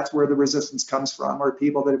sometimes that's where the resistance comes from, or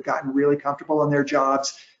people that have gotten really comfortable in their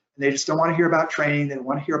jobs and they just don't want to hear about training, they don't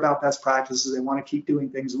want to hear about best practices, they want to keep doing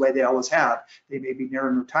things the way they always have. They may be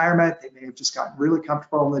nearing retirement, they may have just gotten really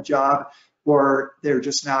comfortable in the job, or they're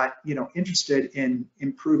just not, interested in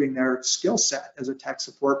improving their skill set as a tech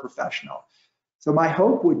support professional. So my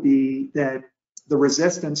hope would be that the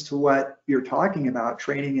resistance to what you're talking about,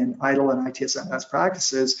 training in ITIL and ITSM best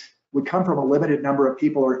practices, would come from a limited number of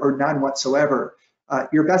people or none whatsoever.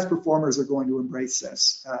 Your best performers are going to embrace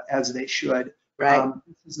this, as they should. Right.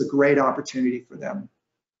 This is a great opportunity for them.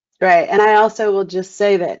 Right, and I also will just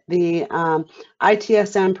say that the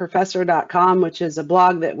ITSMprofessor.com, which is a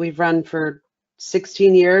blog that we've run for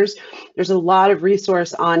 16 years, there's a lot of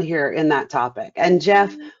resource on here in that topic. And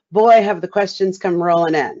Jeff, boy, have the questions come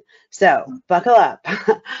rolling in. So buckle up.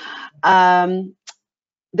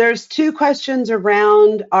 There's two questions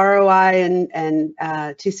around ROI and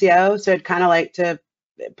TCO, so I'd kind of like to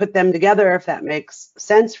put them together if that makes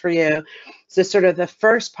sense for you. So sort of the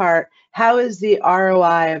first part, how is the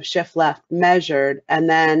ROI of shift left measured? And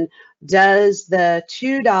then does the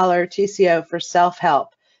 $2 TCO for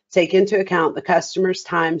self-help take into account the customer's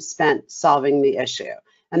time spent solving the issue?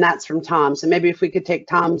 And that's from Tom. So maybe if we could take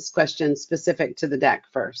Tom's question specific to the deck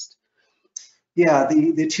first. Yeah,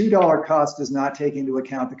 the $2 cost does not take into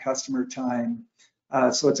account the customer time.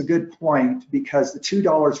 So it's a good point, because the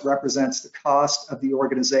 $2 represents the cost of the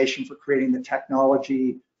organization for creating the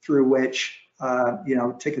technology through which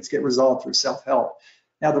tickets get resolved through self-help.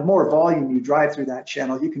 Now, the more volume you drive through that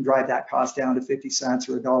channel, you can drive that cost down to 50 cents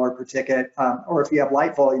or $1 per ticket. Or if you have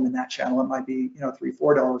light volume in that channel, it might be $3,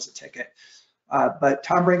 $4 a ticket. But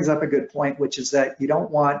Tom brings up a good point, which is that you don't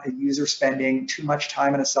want a user spending too much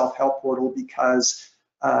time in a self-help portal because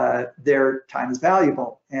their time is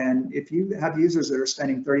valuable. And if you have users that are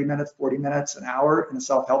spending 30 minutes, 40 minutes, an hour in a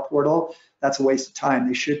self-help portal, that's a waste of time.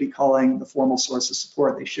 They should be calling the formal source of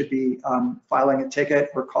support. They should be filing a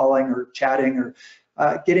ticket or calling or chatting or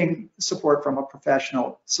getting support from a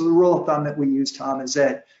professional. So the rule of thumb that we use, Tom, is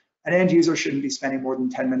that an end user shouldn't be spending more than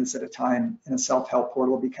 10 minutes at a time in a self-help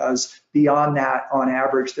portal, because beyond that, on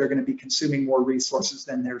average, they're going to be consuming more resources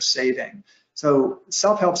than they're saving. So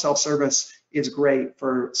self-help, self-service is great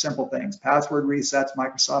for simple things: password resets,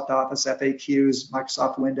 Microsoft Office, FAQs,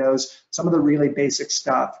 Microsoft Windows, some of the really basic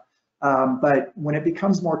stuff. But when it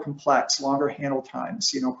becomes more complex, longer handle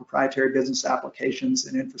times, proprietary business applications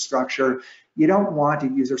and infrastructure, you don't want a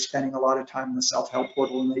user spending a lot of time in the self-help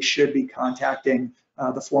portal, and they should be contacting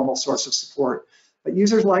the formal source of support. But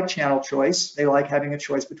users like channel choice. They like having a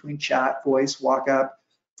choice between chat, voice, walk-up,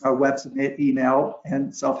 web submit, email,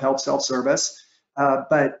 and self-help, self-service.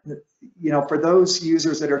 But for those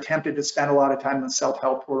users that are tempted to spend a lot of time in the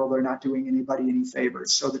self-help portal, they're not doing anybody any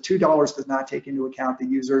favors. So the $2 does not take into account the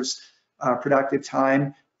user's productive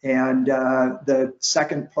time. And the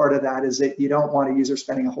second part of that is that you don't want a user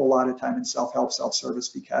spending a whole lot of time in self-help, self-service,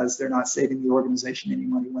 because they're not saving the organization any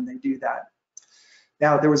money when they do that.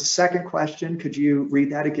 Now, there was a second question. Could you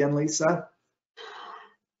read that again, Lisa?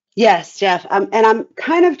 Yes, Jeff. And I'm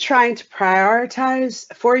kind of trying to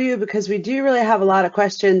prioritize for you, because we do really have a lot of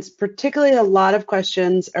questions, particularly a lot of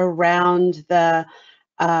questions around the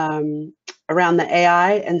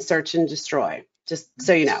AI and search and destroy, just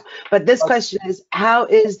so you know. But this question is, how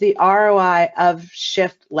is the ROI of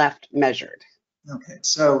shift left measured? Okay,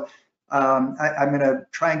 so I'm going to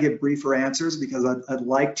try and give briefer answers, because I'd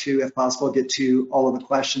like to, if possible, get to all of the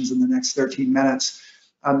questions in the next 13 minutes.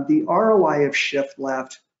 The ROI of shift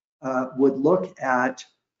left would look at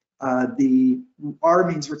the R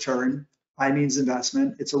means return, I means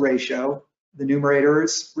investment. It's a ratio. The numerator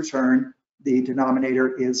is return. The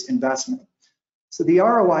denominator is investment. So the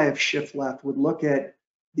ROI of shift left would look at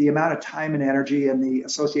the amount of time and energy and the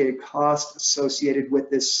associated cost associated with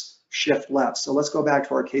this shift left. So let's go back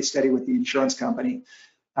to our case study with the insurance company.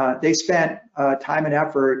 They spent time and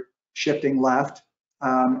effort shifting left.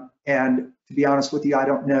 And to be honest with you, I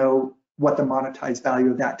don't know what the monetized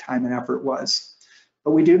value of that time and effort was.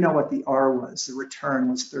 But we do know what the R was. The return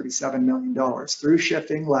was $37 million. Through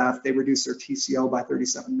shifting left, they reduced their TCO by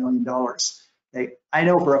 $37 million. I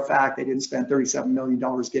know for a fact they didn't spend $37 million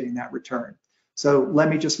getting that return. So let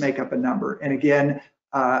me just make up a number. And again,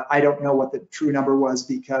 I don't know what the true number was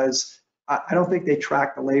because I don't think they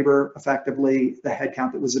tracked the labor effectively, the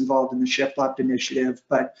headcount that was involved in the shift left initiative,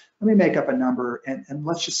 but let me make up a number and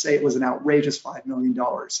let's just say it was an outrageous $5 million.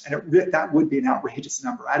 And that would be an outrageous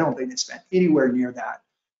number. I don't think they spent anywhere near that.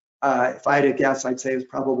 If I had to guess, I'd say it was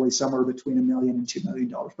probably somewhere between $1 million and $2 million.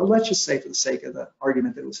 But let's just say for the sake of the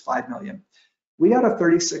argument that it was $5 million. We got a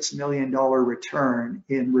 $36 million return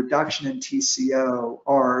in reduction in TCO,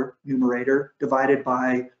 our numerator, divided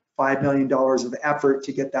by $5 million of effort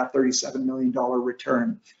to get that $37 million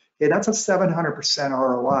return. Okay, that's a 700%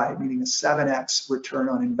 ROI, meaning a 7x return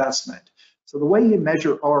on investment. So the way you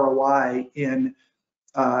measure ROI in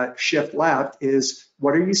shift left is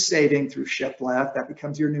what are you saving through shift left? That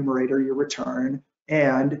becomes your numerator, your return,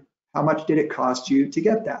 and how much did it cost you to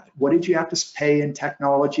get that? What did you have to pay in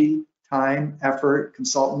technology, time, effort,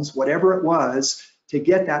 consultants, whatever it was to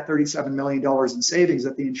get that $37 million in savings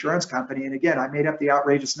at the insurance company? And again, I made up the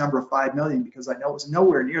outrageous number of $5 million because I know it was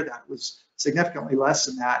nowhere near that. It was significantly less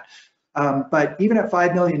than that. But even at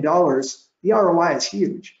 $5 million, the ROI is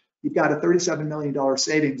huge. You've got a $37 million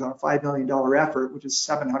savings on a $5 million effort, which is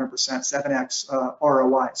 700%, 7x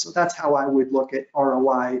ROI. So that's how I would look at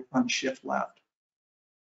ROI on shift left.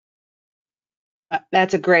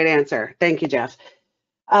 That's a great answer. Thank you, Jeff.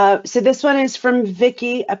 So this one is from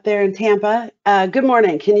Vicky up there in Tampa. Good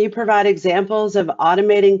morning. Can you provide examples of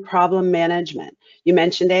automating problem management? You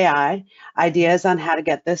mentioned AI, ideas on how to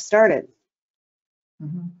get this started.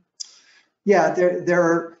 Mm-hmm. Yeah, there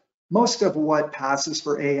are, most of what passes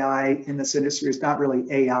for AI in this industry is not really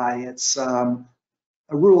AI, it's a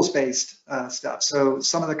rules-based stuff. So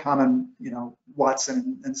some of the common,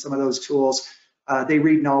 Watson and some of those tools, they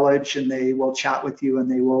read knowledge and they will chat with you and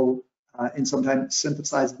they will and sometimes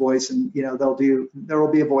synthesize voice, and there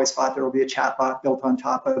will be a voice bot, there will be a chat bot built on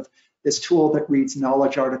top of this tool that reads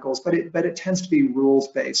knowledge articles, but it tends to be rules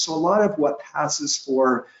based. So a lot of what passes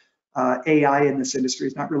for AI in this industry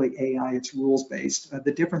is not really AI, it's rules based.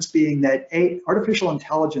 The difference being that artificial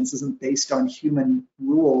intelligence isn't based on human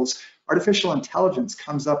rules. Artificial intelligence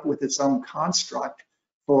comes up with its own construct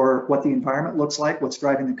for what the environment looks like, what's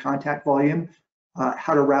driving the contact volume,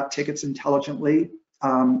 how to route tickets intelligently,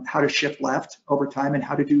 how to shift left over time, and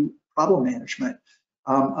how to do problem management.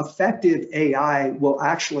 Effective AI will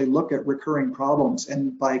actually look at recurring problems,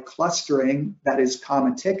 and by clustering, that is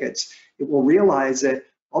common tickets, it will realize that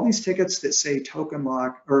all these tickets that say token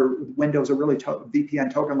lock or Windows are really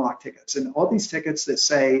VPN token lock tickets, and all these tickets that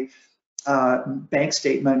say bank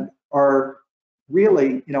statement are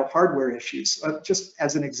really hardware issues. Just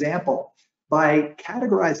as an example, by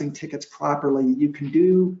categorizing tickets properly, you can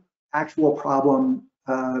do actual problem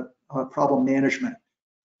management.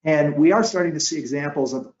 And we are starting to see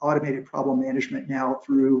examples of automated problem management now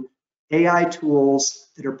through AI tools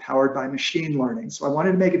that are powered by machine learning. So I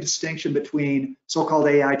wanted to make a distinction between so-called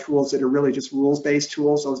AI tools that are really just rules-based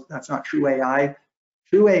tools. So that's not true AI.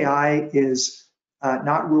 True AI is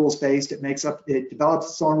not rules-based. It develops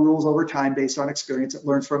its own rules over time based on experience. It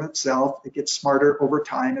learns from itself. It gets smarter over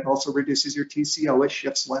time. It also reduces your TCO. It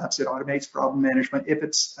shifts lefts. It automates problem management if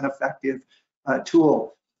it's an effective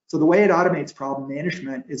tool. So the way it automates problem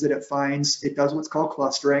management is that it does what's called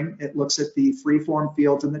clustering. It looks at the free-form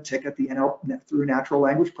fields in the ticket through natural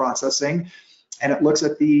language processing, and it looks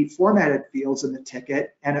at the formatted fields in the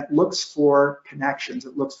ticket, and it looks for connections.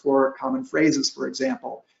 It looks for common phrases, for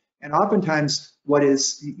example. And oftentimes, what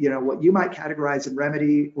you might categorize in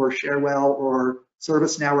Remedy or Sharewell or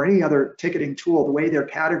ServiceNow or any other ticketing tool, the way they're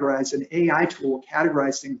categorized, an AI tool will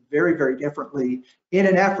categorize things very, very differently in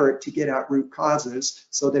an effort to get at root causes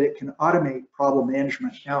so that it can automate problem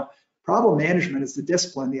management. Now, problem management is the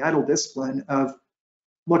discipline, the ITIL discipline of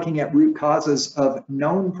looking at root causes of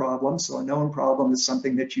known problems. So a known problem is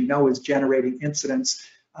something that is generating incidents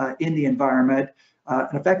in the environment.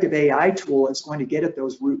 An effective AI tool is going to get at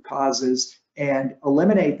those root causes and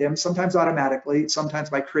eliminate them, sometimes automatically,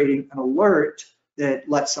 sometimes by creating an alert that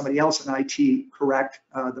lets somebody else in IT correct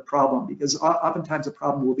the problem, because oftentimes a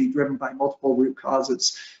problem will be driven by multiple root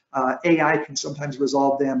causes. AI can sometimes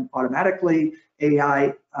resolve them automatically.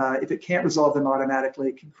 AI, if it can't resolve them automatically,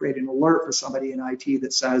 it can create an alert for somebody in IT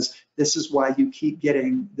that says, this is why you keep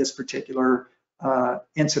getting this particular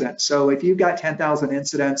incident. So if you've got 10,000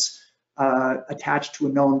 incidents attached to a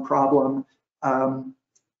known problem,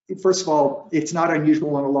 first of all, it's not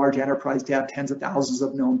unusual in a large enterprise to have tens of thousands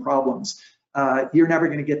of known problems. You're never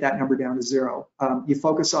going to get that number down to zero. You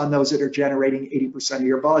focus on those that are generating 80% of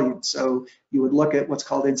your volume. So you would look at what's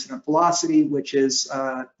called incident velocity, which is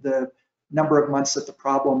the number of months that the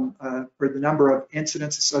problem, or the number of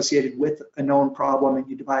incidents associated with a known problem, and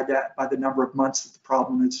you divide that by the number of months that the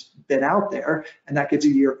problem has been out there, and that gives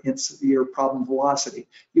you your problem velocity.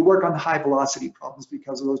 You work on the high velocity problems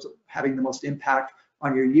because those are having the most impact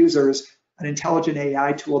on your users. An intelligent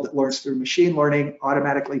AI tool that learns through machine learning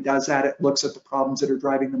automatically does that. It looks at the problems that are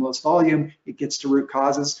driving the most volume, it gets to root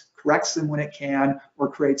causes, corrects them when it can, or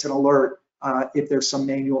creates an alert if there's some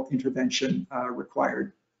manual intervention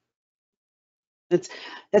required.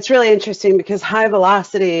 That's really interesting, because high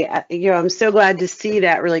velocity, I'm so glad to see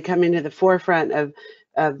that really coming to the forefront of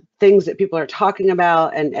things that people are talking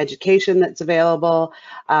about and education that's available,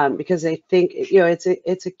 because I think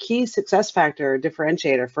it's a key success factor,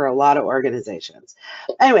 differentiator for a lot of organizations.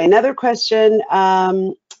 Anyway, another question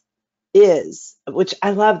is, which I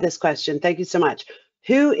love this question, thank you so much.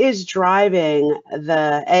 Who is driving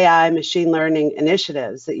the AI machine learning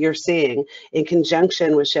initiatives that you're seeing in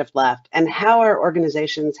conjunction with Shift Left, and how are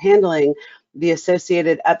organizations handling the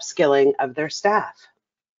associated upskilling of their staff?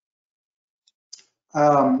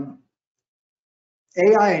 AI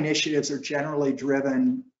initiatives are generally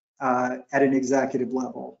driven at an executive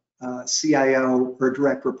level, CIO or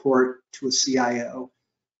direct report to a CIO.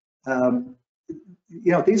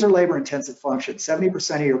 These are labor-intensive functions.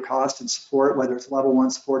 70% of your cost and support, whether it's level 1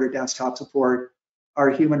 support or desktop support, are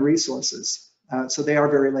human resources. So they are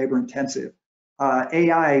very labor-intensive.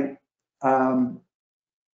 AI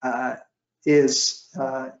is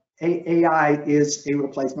a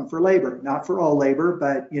replacement for labor, not for all labor,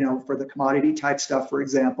 but for the commodity type stuff, for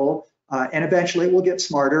example. And eventually it will get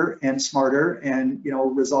smarter and smarter, and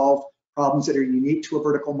resolve problems that are unique to a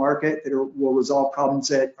vertical market, that will resolve problems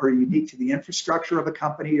that are unique to the infrastructure of a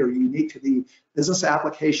company or unique to the business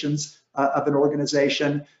applications of an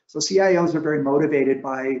organization. So CIOs are very motivated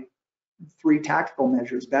by 3 tactical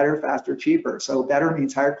measures: better, faster, cheaper. So better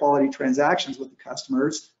means higher quality transactions with the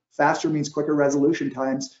customers. Faster means quicker resolution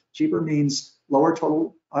times. Cheaper means lower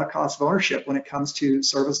total cost of ownership when it comes to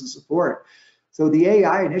service and support. So the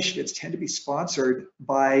AI initiatives tend to be sponsored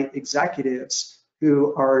by executives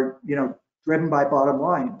who are, driven by bottom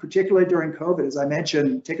line. Particularly during COVID, as I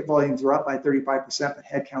mentioned, ticket volumes are up by 35%, but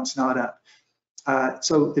headcount's not up.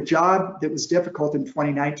 So the job that was difficult in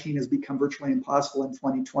 2019 has become virtually impossible in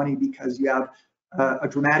 2020, because you have a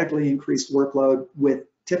dramatically increased workload with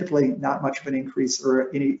typically not much of an increase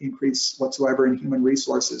or any increase whatsoever in human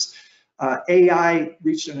resources. AI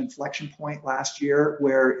reached an inflection point last year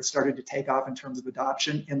where it started to take off in terms of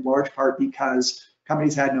adoption, in large part because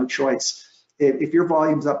companies had no choice. If your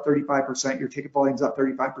volume's up 35%, your ticket volume's up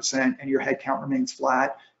 35%, and your headcount remains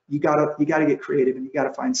flat, you gotta get creative, and you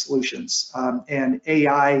gotta find solutions. And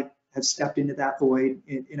AI has stepped into that void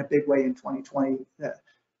in a big way in 2020.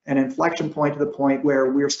 An inflection point to the point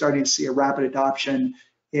where we're starting to see a rapid adoption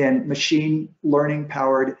in machine learning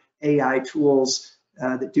powered AI tools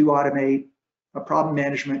that do automate problem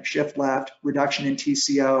management, shift left, reduction in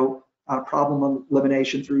TCO, problem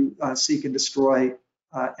elimination through seek and destroy,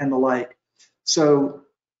 and the like. So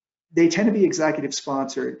they tend to be executive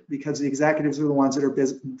sponsored, because the executives are the ones that are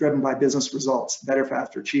driven by business results: better,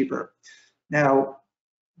 faster, cheaper. Now,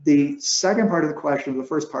 the second part of the question, the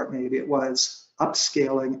first part maybe, it was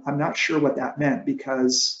upscaling. I'm not sure what that meant,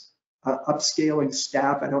 because upscaling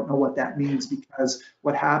staff, I don't know what that means, because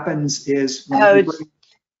what happens is when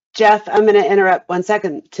Jeff, I'm going to interrupt 1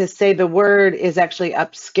 second to say the word is actually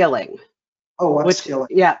upskilling. Oh, upskilling.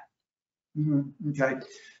 Yeah. Okay.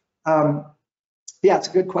 Yeah, it's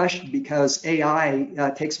a good question, because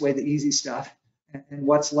AI takes away the easy stuff, and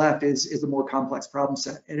what's left is a more complex problem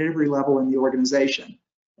set at every level in the organization.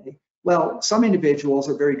 Okay? Well, some individuals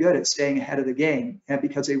are very good at staying ahead of the game, and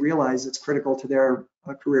because they realize it's critical to their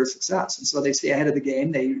career success, and so they stay ahead of the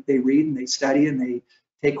game. They read and they study and they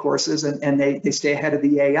take courses, and they stay ahead of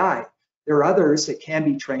the AI. There are others that can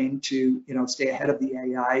be trained to stay ahead of the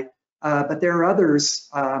AI, but there are others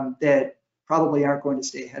that probably aren't going to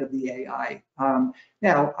stay ahead of the AI.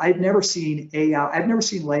 Now, I've never seen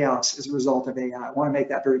layoffs as a result of AI. I want to make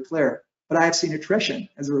that very clear, but I have seen attrition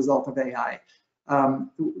as a result of AI.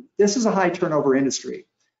 This is a high turnover industry.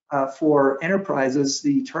 For enterprises,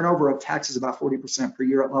 the turnover of techs is about 40% per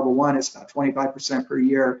year at level 1. It's about 25% per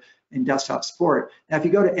year in desktop support. Now, if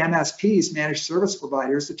you go to MSPs, managed service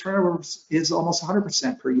providers, the turnover is almost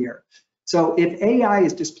 100% per year. So if AI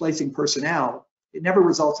is displacing personnel, it never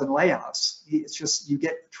results in layoffs. It's just you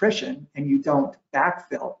get attrition and you don't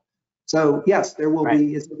backfill. So yes, there will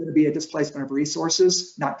be, is there going to be a displacement of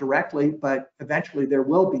resources? Not directly, but eventually there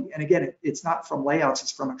will be. And again, it's not from layoffs,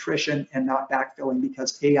 it's from attrition and not backfilling,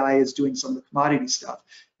 because AI is doing some of the commodity stuff.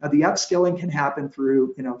 Now, the upskilling can happen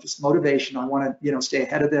through, just motivation. I want to, stay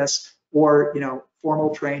ahead of this. or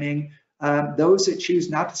formal training. Those that choose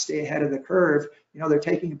not to stay ahead of the curve, they're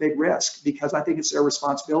taking a big risk, because I think it's their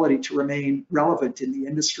responsibility to remain relevant in the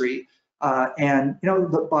industry. And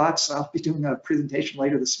the bots, I'll be doing a presentation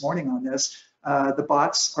later this morning on this. The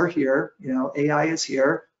bots are here, AI is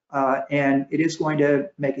here, and it is going to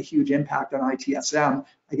make a huge impact on ITSM.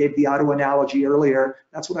 I gave the auto analogy earlier.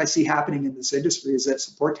 That's what I see happening in this industry, is that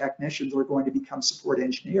support technicians are going to become support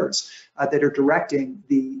engineers that are directing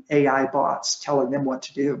the AI bots, telling them what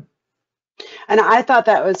to do. And I thought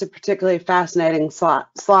that was a particularly fascinating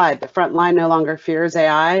slide. The front line no longer fears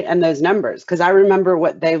AI, and those numbers, because I remember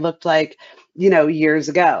what they looked like, years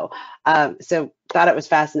ago. So thought it was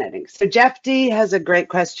fascinating. So Jeff D has a great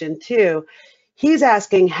question too. He's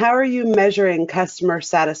asking, how are you measuring customer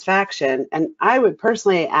satisfaction? And I would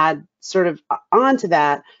personally add sort of onto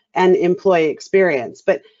that and employee experience.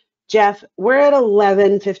 But Jeff, we're at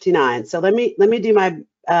 11:59. So let me do my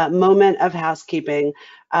moment of housekeeping.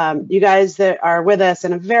 You guys that are with us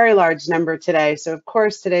in a very large number today. So of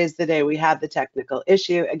course, today's the day we had the technical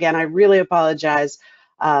issue. Again, I really apologize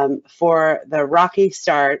for the rocky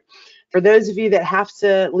start. For those of you that have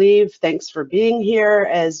to leave, thanks for being here.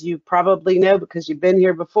 As you probably know, because you've been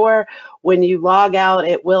here before, when you log out,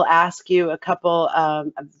 it will ask you a couple, a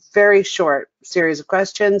very short series of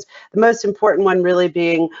questions. The most important one really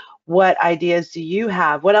being, what ideas do you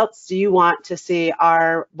have? What else do you want to see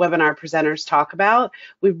our webinar presenters talk about?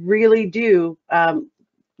 We really do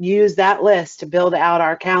use that list to build out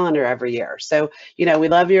our calendar every year. So, we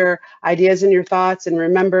love your ideas and your thoughts. And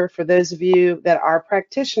remember, for those of you that are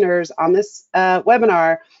practitioners on this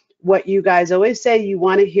webinar, what you guys always say, you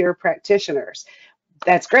want to hear practitioners.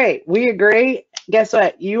 That's great. We agree. Guess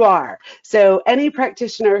what? You are. So any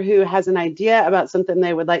practitioner who has an idea about something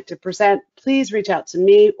they would like to present, please reach out to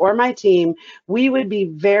me or my team. We would be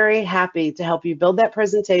very happy to help you build that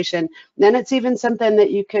presentation. Then it's even something that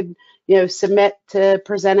you could submit to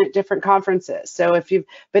present at different conferences. So if you've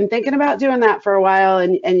been thinking about doing that for a while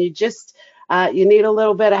and you just you need a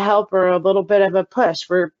little bit of help or a little bit of a push,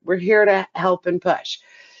 we're here to help and push.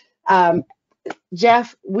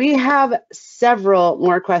 Jeff, we have several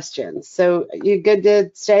more questions. So you good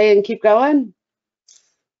to stay and keep going?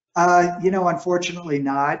 Unfortunately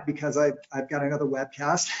not, because I've got another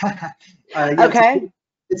webcast. Okay.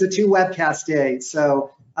 It's a 2 webcast day.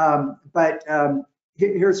 So,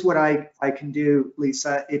 here's what I can do,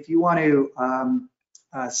 Lisa. If you want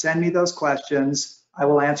to send me those questions, I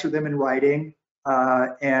will answer them in writing.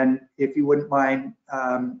 And if you wouldn't mind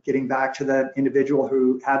getting back to the individual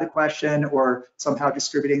who had the question, or somehow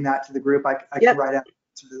distributing that to the group, I can write out the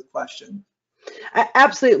answer to the question.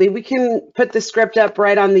 Absolutely. We can put the script up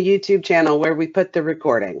right on the YouTube channel where we put the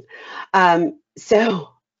recording. So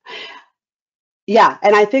yeah,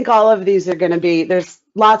 and I think all of these are going to be, there's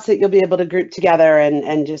lots that you'll be able to group together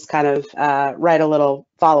and just kind of write a little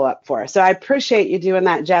follow-up for. So I appreciate you doing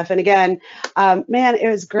that, Jeff. And again, man, it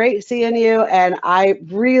was great seeing you, and I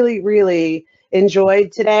really, really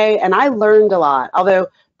enjoyed today, and I learned a lot. Although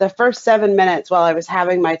the first 7 minutes while I was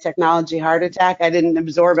having my technology heart attack, I didn't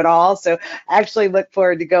absorb it all. So I actually look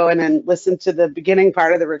forward to going and listen to the beginning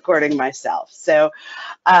part of the recording myself. So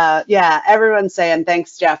yeah, everyone's saying,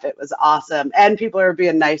 thanks, Jeff. It was awesome. And people are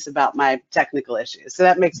being nice about my technical issues. So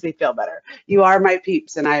that makes me feel better. You are my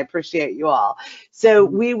peeps, and I appreciate you all. So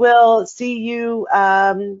we will see you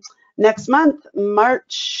next month.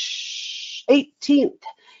 March 18th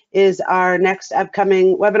is our next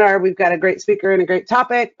upcoming webinar. We've got a great speaker and a great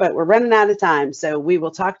topic, but we're running out of time. So we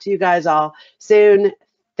will talk to you guys all soon.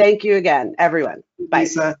 Thank you again, everyone. Bye.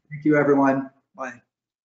 Lisa, thank you, everyone. Bye.